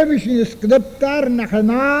 de levens in de script daar, naar een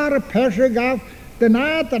nare persen gaf, de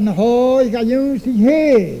naad en de hooi, ga jongens die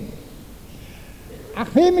heen. Ach,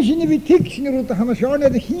 veel mensen in de witiksen roeten, gaan we zo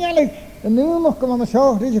naar de gingelijk, en nu nog komen we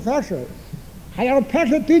zo, deze versen. Ga je op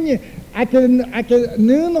persen doen je, als je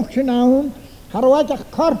nu nog zijn naam, ga je wat je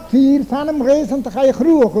kort hier, van hem reizen, dan ga je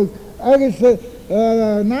groeien. Ergens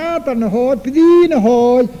naad en de hooi, bedienen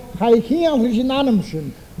hooi, ga je gingelijk zijn naam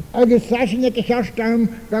zijn. Ergens als je niet gestaan,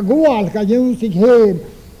 ga goal, ga jongens zich heen.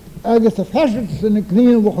 Ergens de versen in de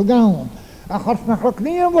knieën worden gegaan. En als naar de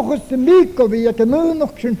knieën worden te lieken, wie je nu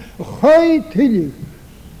nog zijn goeie tillig.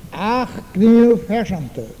 Ach, knieën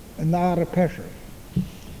versante, een nare persen.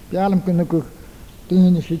 Ja, dan kun ik ook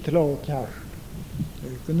tegen het loodjas.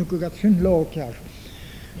 Kun ik ook dat zijn loodjas.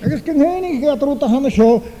 Ergens kan heen, gaat er gaan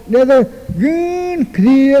zo, dat er geen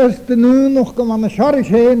knieën nu nog komen aan de sorry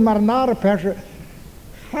heen, maar een nare persen.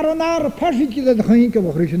 Ga een nare persetje dat er geen keer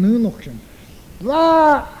nog nu nog zijn.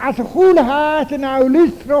 Waar, als een goede haat en nou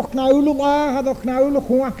listrok, nou laag, toch nou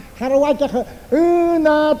gewoon, ga er wat zeggen,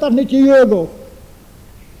 dat niet je jeugd.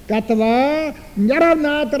 Dat waar, ja,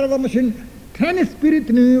 nader van misschien, geen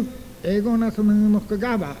spirit nu, ik ga naar zo'n nog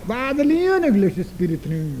gegaan, waar de leeuweniglijke spirit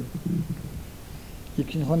nu. Ik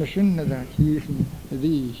zie gewoon een schöne dat hier is een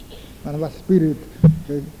die, maar was spirit,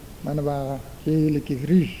 maar was heerlijke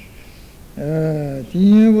Gries.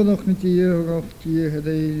 Tien wordt nog niet je of die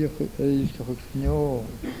gedeel is toch ook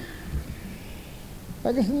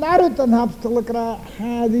dat is naar het dan hapstelijk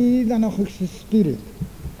ga die dan nog eens spirit.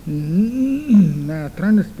 Nou,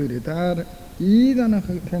 trane spirit, daar die dan nog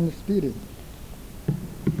trane spirit.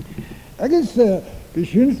 Dat is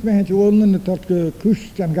beschins met het wonen tot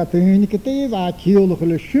kust en gaat een keer waar heel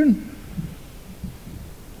gelussen.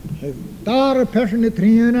 Daar een persoon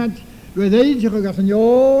trainen. We zeggen dat een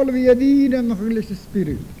jol wie die dan nog een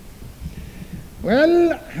spirit.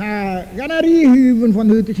 Wel, ga naar die huwen van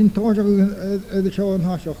het is een tozer de zo'n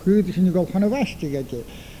has of het is een gol van een wastigetje.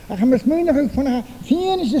 Ik ga misschien nog van een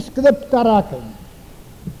finische script raken.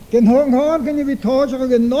 Ken hoor kan je weer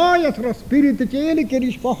tozer een nooit voor spirit het hele keer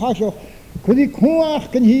is voor has of kun ik hoor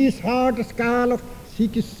kan hier hard skaal of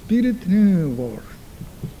zieke spirit nu wordt.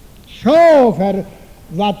 Zo ver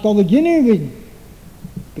wat tot de genuwing.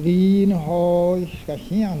 Brien hooi, ga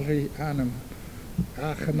geen aan hem.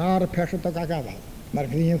 Genade persen toch wel, maar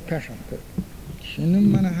geen persen. Zin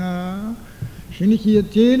man ha, zin ik hier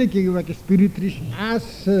telijk wat de spiritrisch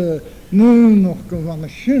as nu nog van de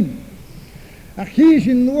zin. Ach hier is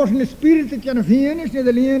in Noorse spirit dat je nog heen is, niet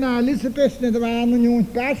alleen naar Elisabeth, niet de andere jongens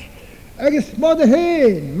pas. Er is modder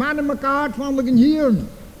heen, mannen elkaar van de hier.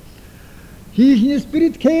 Hier is in de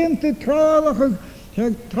spirit kent de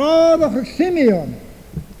trouwige Simeon.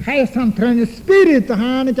 Hij is van trane spirit te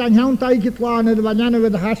gaan, ik aan jouw tijdje te laten, de wanneer we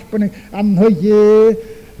de haspen en hoe je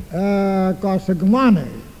kost gewonnen.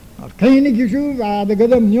 Als keine Geschichte war, de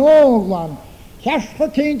gedem Njoglan. Kerst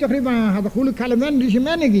verkeend toch niet aan, had de goede kalemendische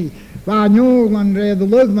mennigi. Waar Njoglan de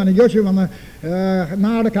leuk van de Josje van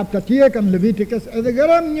naar de kaptatiek en Leviticus. En de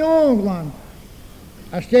gedem Njoglan.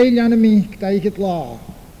 Als je Jan mij krijg het la.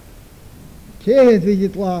 Keet wie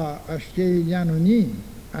het la, als je Jan niet.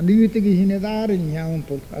 En die weet ik in het daar in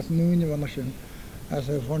Jampelt, als nu niet van als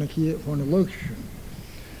van een luchtje.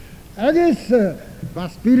 Het is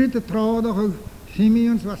wat spirit het trouwige,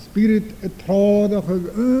 Simeons wat spirit het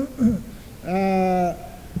trouwige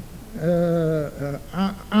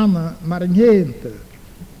Anne, maar een geente.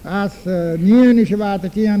 Als niet wat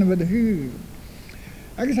het aan met de vuur.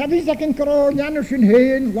 Ik heb iets dat ik in Carolina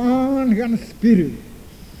heen, lang gaan spirit.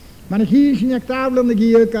 Maar ik hier in tafel om de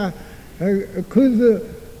gierka, kuze,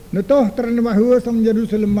 de dochter in de huis van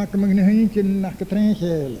Jeruzalem maken me een heentje naar getraind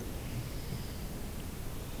gehele.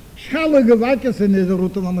 Schallige wijkjes in deze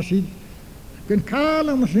route van de schiet. Ik kan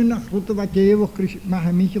kale misschien naar route wat je eeuwig mag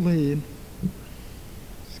een beetje heen.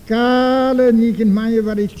 Skale niet in mij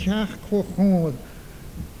waar ik zag gewoon.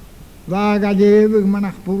 Waar gaat eeuwig maar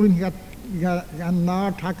naar Polen gaan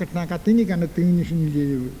naartakken naar Katini gaan het in zijn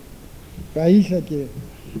leven. Bij is het je.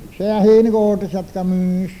 Zij heen gehoord is het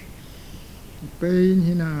kamus. Pijn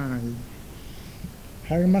hinaai.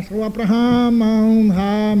 Hij mag wel Abraham aan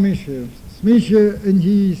haar missen. Smisje en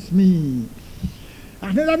hij smie.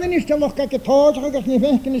 Ach, dat is toch nog kijk het hoort, dat je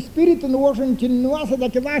niet in de spirit en oor zijn tien nuance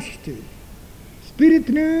dat je wast. Spirit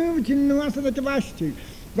nu, tien nuance dat je wast.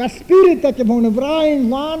 Wat spirit dat je van een vrije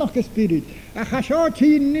lanige spirit. En ga zo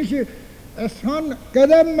zien niet je van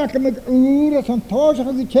kadem maken met uren van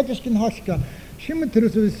tozen die checkers kan haschen.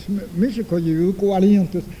 Symmetrus is misje kon je ook alleen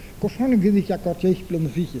dus kosten gedicht ja kort je plan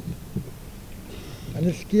visie. En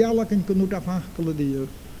de skiala kan kunnen afhankelijk die.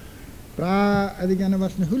 Pra, ik ga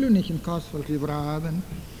was een hulu niet in kast voor die braden.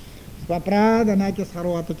 Pra, dan had je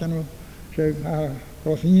scharoat dat je nou zeg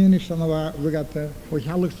rosinen is dan we gaat voor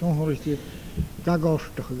half zo'n horistie.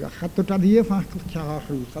 Gagostig, gaat tot dat hier van klaar,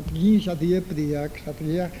 gaat hier zat hier op die gaat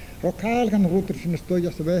hier lokaal gaan routers in de stad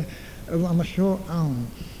als we aan show aan.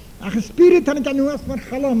 Ach, spirit dan kan nu als maar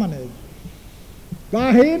galman is.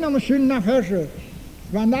 Waarheen aan de zin naar verse.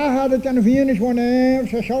 Vandaag had het aan vier is wanneer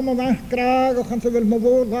ze zou maar wegkragen, gaan ze wel maar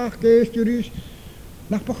woord geestjes.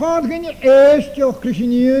 Nach begaan ging je eerst je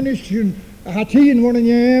christenisch had hier worden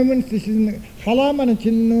nemen, het is een galman en het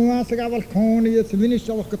nu als ik wel kon je ze winnen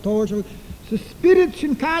zelf getoond. De spirit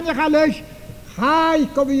in kan je gaan lezen. Ga ik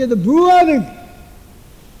kom je de boeren.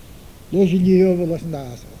 Lees je niet over als een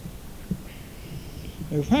daas.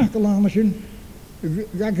 Ik vraag al aan misschien.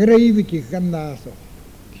 Ik greep ik je gaan daas.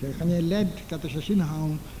 Ik ga niet led, ik had er zin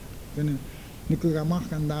houden. Ik kan mag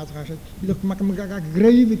gaan daas. Ik dacht, maar ik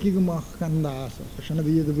greep ik je mag gaan daas. Als je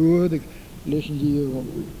weer de woorden lees je niet over.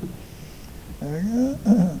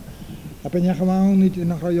 Heb je gewoon niet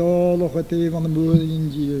naar royal of het van de boeren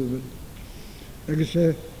in je over. Ik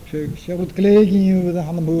zeg het kleedje over de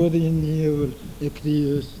handen boorden in die ik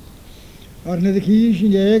die is. Maar net de kies in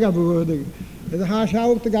de eigen boorden. Het haast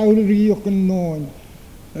ook de gauderie ook een noon.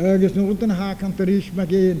 Ik is nog een haak aan de maar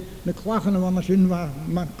geen de klachten van de zin waar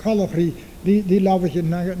maar calorie die laat je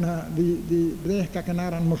naar die breekkakken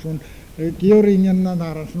naar aan moesten. Keuringen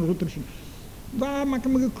naar een routers. Waar maak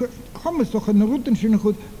ik me komen toch een routers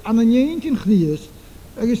goed aan een eentje geweest.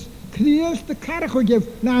 Ik is Kriest de kargo geeft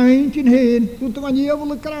naar eentje heen, doet er van je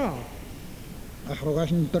willen kraal. Ach, er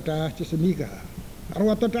was een totaatje semiga. Er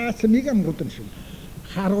was totaatje semiga moeten zien.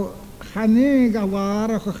 Ga nee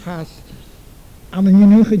gawarige gas aan een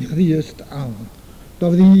genoegen kriest aan.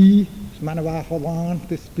 Dat die, mijn wafelwaan,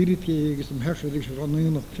 de spirit is een hersenlijk van nu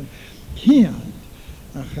nog zijn. Hier.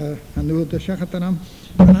 Ach, en nu te zeggen dan,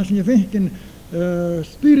 en als je vindt een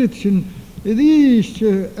spirit zijn. Het is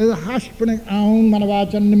een haspening aan, maar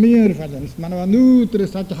wat je aan de meer van is. Maar wat nu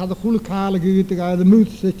is dat je gaat de goede kale geten, de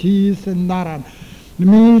moedse cheese en daaraan. De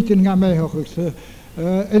meeten gaan bij hoogst.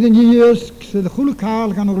 En dan is de goede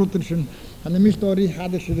kale gaan routeren. En de mysterie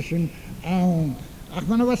hadden ze dus aan. Ach,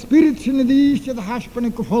 maar wat spirit zijn die is de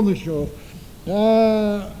haspening gevonden zo.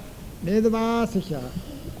 Nee, dat was het ja.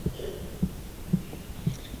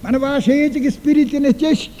 Maar dat was het spirit in het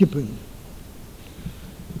jeskjepen.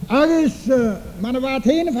 Alles, maar wat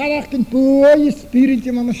heen of had een mooie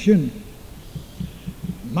spiritje van de zin.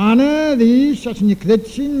 Mannen, die is als je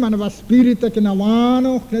kletsen, maar wat spirit dat je nou aan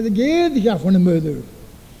nog, net de gedige van de moeder.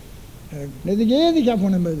 Net de gedige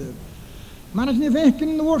van de moeder. Maar als je weg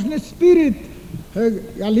kunt worden, een spirit.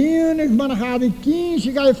 Alleen, maar dan gaat die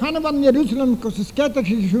kindje, ga je van Jeruzalem, kost de sketters,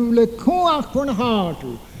 je kon acht van de hart.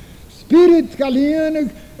 Spirit, alleen,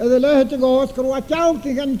 de leute goos, kroat jou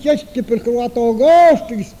te gaan kistje per kroat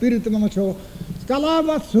august, spirit man zo.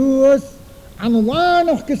 Galava soos, aan de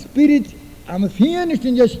waanige spirit, aan de fienist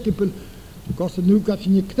in je skippel. Kost het nu dat je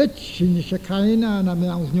niet knetje, je shakaina, en dan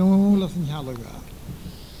met ons jongens in Halaga.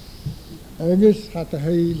 Ergens gaat de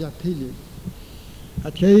hele pili.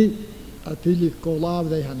 Het jij, het pili kolaaf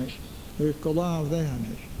de hannes. Het kolaaf de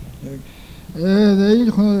hannes.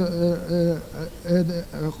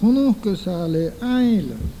 Genoeg le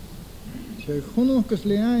eilen. Ze genoeg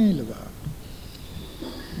le eilen waar.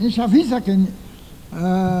 In Shavisaken,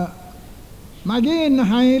 maar geen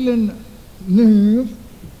heilen nu,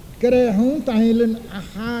 krijg hond heilen,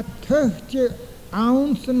 gaat tuchtje,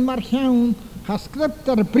 ounsen marchaan, gaat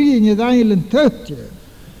scripter prien heilen tuchtje.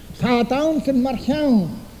 Gaat ounsen marchaan.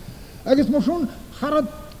 Ik moet zo'n, gaat het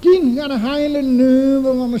kind gaan heilen nu,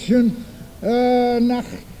 want misschien, nach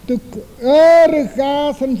de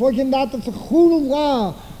gasen voor je dat het goed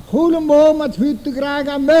was, goede boom het vuur te graag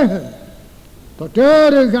aan weg. Tot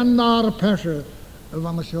gaan naar persen,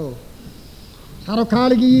 van de show. Gaat ook al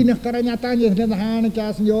hier nog ter een tandje in de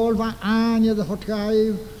haantjes en jol van aan je de hot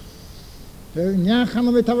geef. Ja, gaan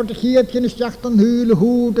we met dat wat hier kunnen zachten huilen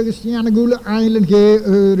hoe tegen Stiane Goele eilen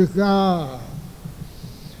ge ga.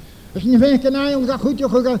 Als je niet vindt een eiland gaat goed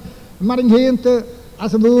je maar in geente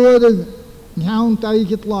als een woorden gaan tegen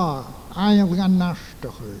het la. Eiland gaan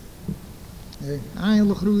nastig.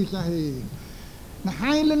 Eiland groeit je heen. Na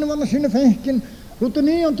heilen van de zin vinken. Goed er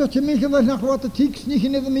niet, omdat je niet nog wat de tieks niet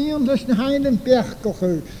in de niet, dat is een heilen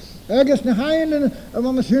perkochen. Ergens een heilen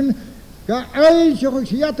van de zin, ga eisig,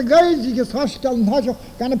 je had de geizige vaststellen, had je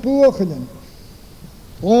kan pogen.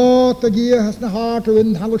 Wat de gier has een hart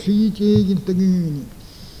en half ziet tegen te gaan.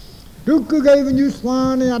 Doeken geven nu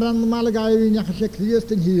slaan, ja dan normale geven, ja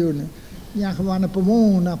gezegd en hier. Ja gewoon een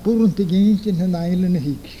bewoon, naar poeren te gaan in een heilen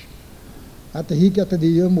hieks. Had de hiek had de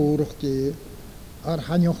hier morgen keer. Er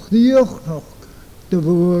gaan nog nog te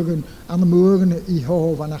wogen aan de morgen in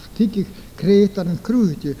hoofd van achtig kreeg er een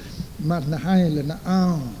kruidje maar een heilen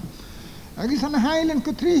aan. Er is een heilen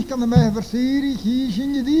getricht kan de mij versieren, hier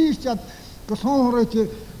zie je die dat gezondertje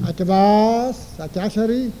uit de baas, uit de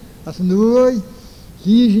asserie, als een dooi.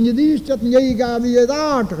 Hier zie je die dat jij gaat weer het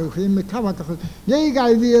aardige, in mijn kawakkig. Jij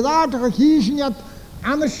gaat weer het aardige, hier zie je dat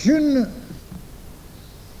anders zin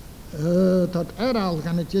tot er al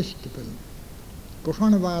gaan het jeskepen.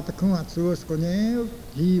 Koshane water kwaad zoals koneel,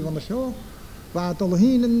 hier van de show. Water al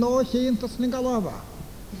heen en nooit heen tot Sningalava.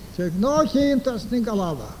 Zeg, nooit heen tot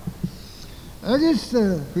Sningalava. Er is,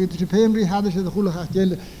 weet je, Henry hadden ze de goede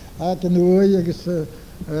gehad, uit de nooit, er is,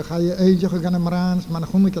 ga je eentje gaan naar Maraans, maar dan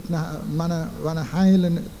kom ik het naar, maar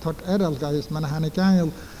heilen tot Erl, is, maar dan ik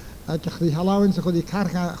eigenlijk, uit die halauwen, zo die kar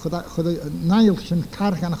gaan, de nailtje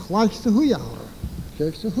kar gaan gelijk te goeie houden.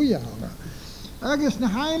 Zeg, ze goeie houden. Er is een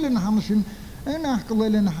heilen, gaan ze en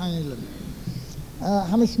achterwel in heilen.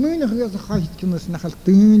 Hij is moeilijk als de gastjes naar het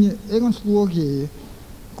tuinje, ergens vloog je,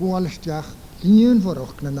 koolstjag, geen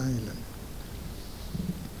verrocht naar heilen.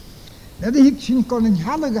 Dat ik zien kon een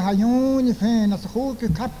halve hajonje fijn als de grote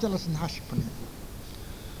kaptel als een haspen.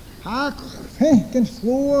 Haak vechten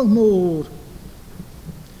vloog moor.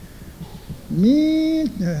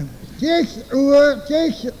 Tjech uur,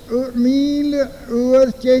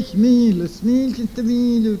 smieltje te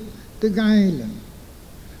wielen. te geilen.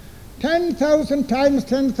 10,000 times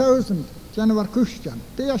 10,000. Zijn waar Christian.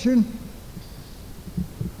 Det er synd.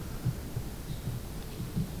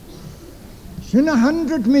 Synd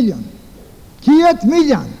 100 million. 10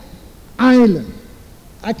 million. Eilen.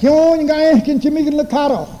 At joon ga ik in middel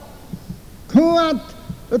karo. Kuat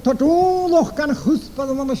tot oorlog kan huspa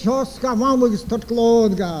van de sjoska wanneer tot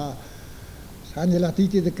kloot ga. Zijn je laat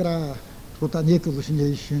dit de kra. Tot aan jekelus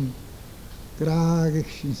nation. Graag ik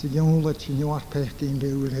zien ze jonget in jouw pecht in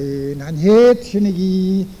de heen. En heet ze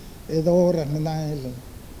niet het oren en eilen.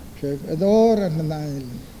 Het oren en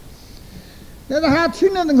eilen. Dat had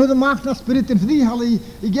zin in de macht naar spirit en vrie hadden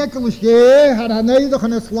ik jekelus ge. Had hij nederig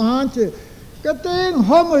in het slaantje. Ik denk,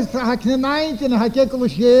 hommels, had ik een eindje en had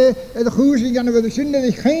jekelus ge. En de goezing en we de zin dat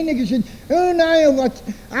ik geen gezien. Oh nee, wat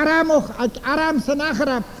Aram zijn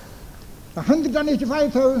agerap. 195.000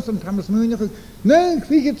 gaan we smeunig. Nee, ik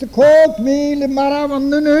vind het te koop, meel, maar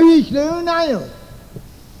aan een huis, nee.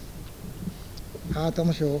 Gaat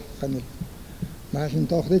allemaal zo, kan niet. Maar als je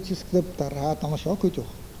toch ditjes klopt, daar gaat allemaal zo goed toch.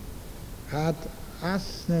 Gaat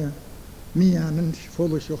als meer aan een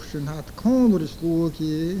volle schochten, gaat komen de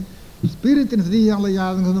slootje. Spirit en vrie alle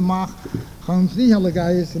jaren van de macht, gaan vrie alle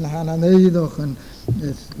geest en gaan naar neder en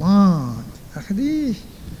het land. Ach, die is.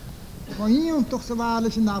 Maar hier toch zo wel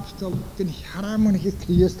eens een afstel. Toen ik haram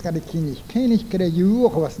gekleurd had ik niet. Kenig kreeg je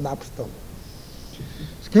ook was een afstel.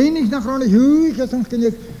 Kenig naar gewoon een huis, dan kun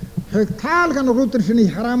je Kaal gaan routers in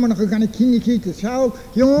die haramen gaan ik niet kijken. Zou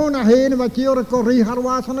Jona heen wat je er corrie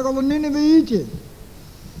harwaas van de golden niet weet.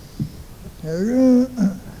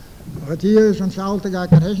 Wat hier is een schaal te gaan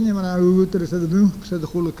krijgen, maar hoe er is de doen, ze de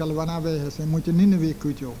goede kalwana bij ze moet je niet weer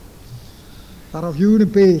kut joh. Daar of je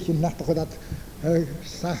een beetje nacht dat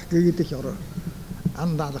zag goed hoor.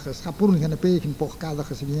 Aandadig schapun gaan een beetje pokadig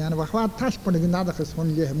is die aan wat taspen die nadig is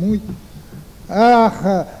van je moeite.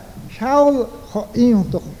 Ach, schaal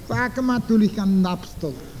iemand toch vaak maar tulich aan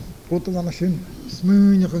napstel. Goed dan als je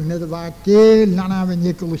smunig net waar keel na een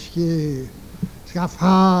jekelosje. Schaf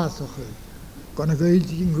haasig. Kan ik uit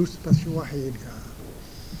in rust pas zo heen gaan.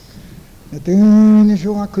 Het is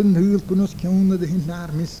zo kunnen hulpen ons kinderen de naar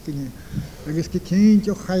miskingen. Er is gekend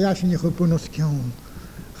je ga je niet op ons kind.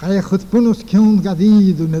 Ga je goed op ons kind gaan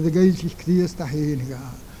doen naar de geest Christus daarheen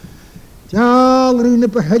gaan. Ja, rune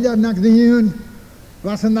per hele nacht doen.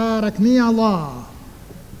 Was een naar niet Allah.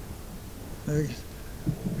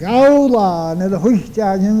 Gaula naar de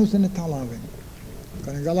hoogte jongens in het talven.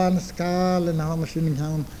 Kan ik al aan de schaal en aan machine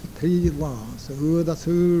gaan. Trila, zo dat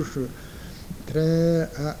zo, tre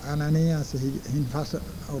Ananias in vast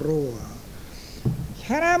roa.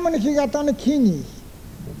 Haramen je gaat aan de kini.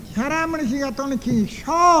 Haramen je gaat aan de kini.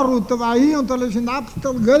 Schaar te wij ontel is in de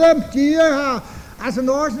afstel gedem tie. Als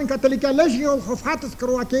een oorsprong katholieke lesje al gevat is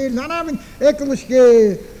kroateel, dan hebben ekels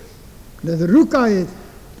ge de rukai.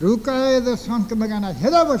 Rukai dat van te begaan.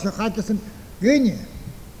 Heda was je gaat een genie.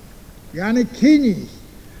 Gaan ik kini.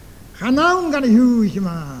 Gaan nou gaan huis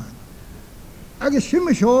man. Ik is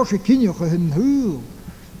simmer zo ze kindje hun huil.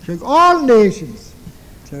 Zeg all nations.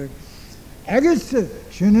 Zeg ik is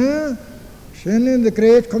in de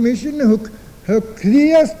Great Commission hoe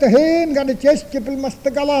Christus heen gaan de chestjepel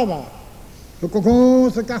maste galava. Hoe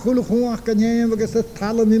kon ze kachul gewoon kan je we ze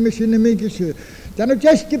talen niet machine meekje. Dan het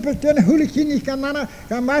chestjepel ten hulkje niet kan nana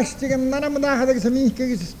gaan mastigen nana vandaag dat ze niet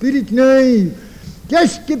krijgen spirit nee.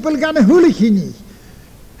 Chestjepel gaan de hulkje niet.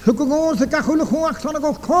 Hoe kon ze kachul gewoon kan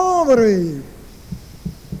ook komen.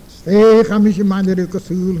 Gaan we maar de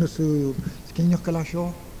kosul na sul. Ken je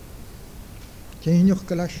kalasho? Ken je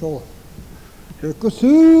kalasho? De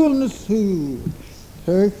kosul na sul.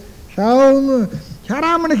 Schau,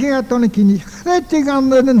 haramen gaat dan ik niet. Gretig aan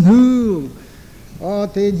de hul. Oh,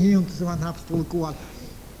 ten hier om te zeggen hapstel kwaad.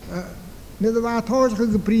 Net wat hoors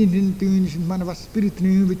gepriend in tuins, maar was spirit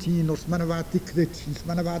nu betien, ons maar wat tikretjes,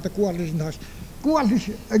 maar wat de kwaad is nas. Kwaad is,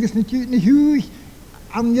 ik is niet huis.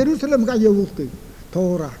 Aan Jeruzalem ga je wolken.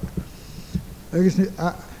 Torah. Er is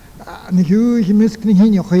niet huge misking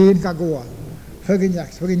heen, je heen kan gaan.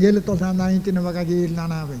 Vergen jullie tot aan de eind en we gaan heel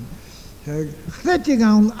naar hebben. Gretig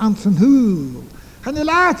aan zijn huil. Gaan je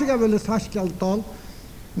later gaan wel eens vastgeld al.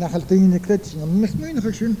 Na het in de kretje. Misschien nog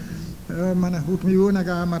eens maar een goed miljoen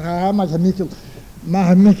gaan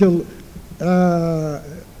maar Michel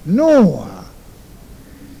Noah.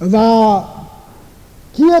 Waar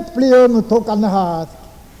kiet pleuen toch aan de haat.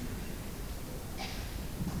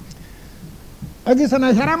 Ik is aan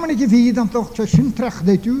het haramen gevierd dan toch zo schön terug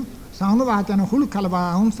dit u. Samen wat aan een goede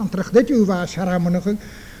kalwaans dan terug dit u was haramen nog.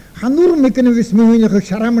 Gaan nur met kunnen we smoeien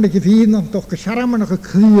haramen gevierd dan toch haramen nog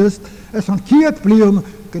gekriest. Es van kiet pleuen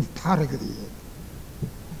kunt targen die.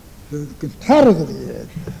 Kunt targen die.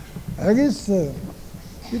 Ik is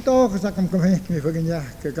die toch is dat ik hem heen me voor ja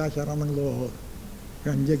kijk haramen lo.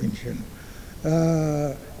 Kan jegenschen.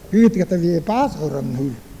 Weet ik dat weer pas horen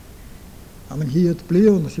hoe. Amen hier het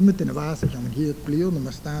pleon, als je met in de water, amen hier het pleon,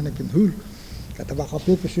 maar staan ik in hul. Ik had de wacht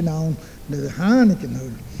op je naam, de haan ik in hul.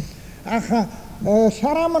 Ach,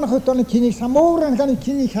 scharamen nog dan ik niet samoren, kan ik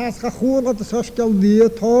niet gaan schoon dat zo stel die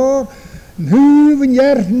hoor. Nu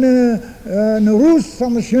jaar een roes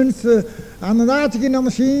aan de schönste, aan de water in de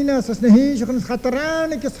machine, als het een heesje van het gaat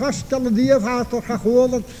eraan, ik is vaststellen die heeft toch gewoon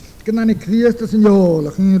dat ik dan niet Christus in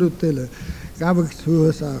jolen, geen routille. Gaf ik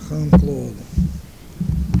zo zeggen, kloden.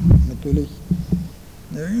 Natuurlijk.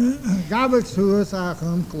 Gaf ik zo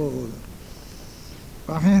zeggen, kloden.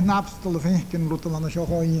 Waar geen napstel of geen route, want dat is ook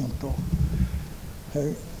al iemand toch.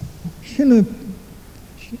 Geen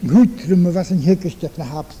goed, was een hekkertje naar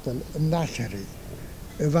hapstel, een nashari.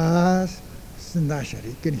 Was een nashari.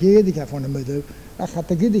 Ik ken geen van de middel, dat gaat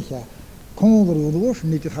de giddiga. Kon er wel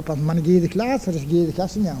niet, het gaat pas maar een laatste, dus giddig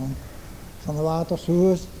als een jou. Van de water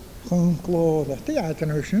zo is, gewoon kloden. Ja, het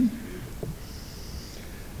is een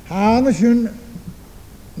Hamesun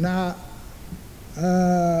na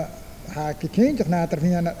gekend toch na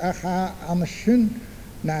terwijl Hamesun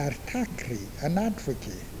naar Takri, een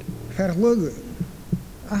advocate, verlogen.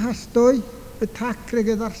 Stoi, het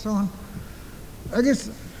Takri daar zo'n. Ik is,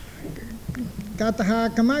 gaat de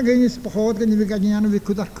haken maar geen is begonnen, we gaan niet aan we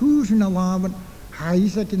kunnen daar koersen laten.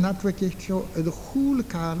 Isaac in that way, show the whole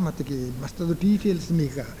calm at the game, master the details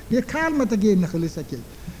mega. You're calm at the game, Nachelisaki.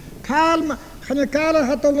 Calm, Hanakala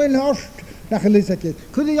had to win host, Nachelisaki.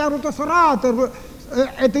 Could the Yaruta Sarata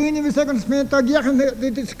at the end of the second spent a year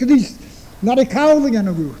that is Christ, not a cowling and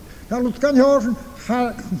a good. Now, Lutkan Horsen,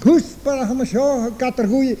 Guspa Hamashaw,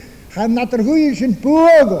 Catargui, had not a Guish in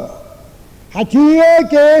Pogo. Had you a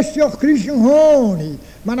case of Christian honey?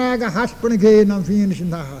 Managa Haspan again and finishing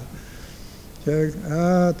that.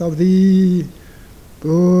 Out of the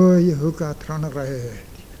boy who got thrown ahead.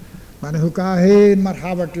 Man who got hen,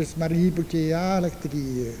 Marhabatus, Maribuki, Alec,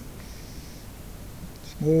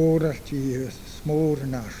 small as cheers, small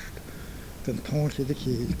and nashed, then taunted the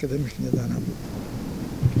keys, Kadamishan Danam.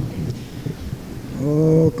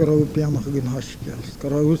 Oh, Karopian again Hushkels,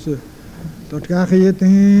 Karose, dat ga je het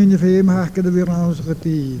in je vee maken de weer aan zijn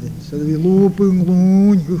getijden. Zodat we lopen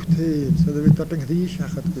loon goed heet, zodat we dat een gries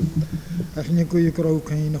gaat goed. Als je kun je krook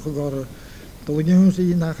heen nog gaan, dan je ons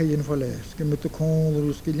hier naar je verlees. Je moet de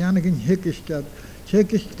kondels, je lijnt een hekjeskat,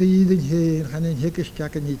 hekjes tijden heen, gaan een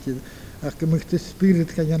hekjeskat niet. Als je moet de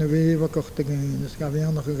spirit gaan je weer wat kochten gaan, dus gaan we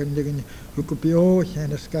nog een dingen, hoe kopje oog en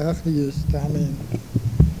de schaaf die is, amen.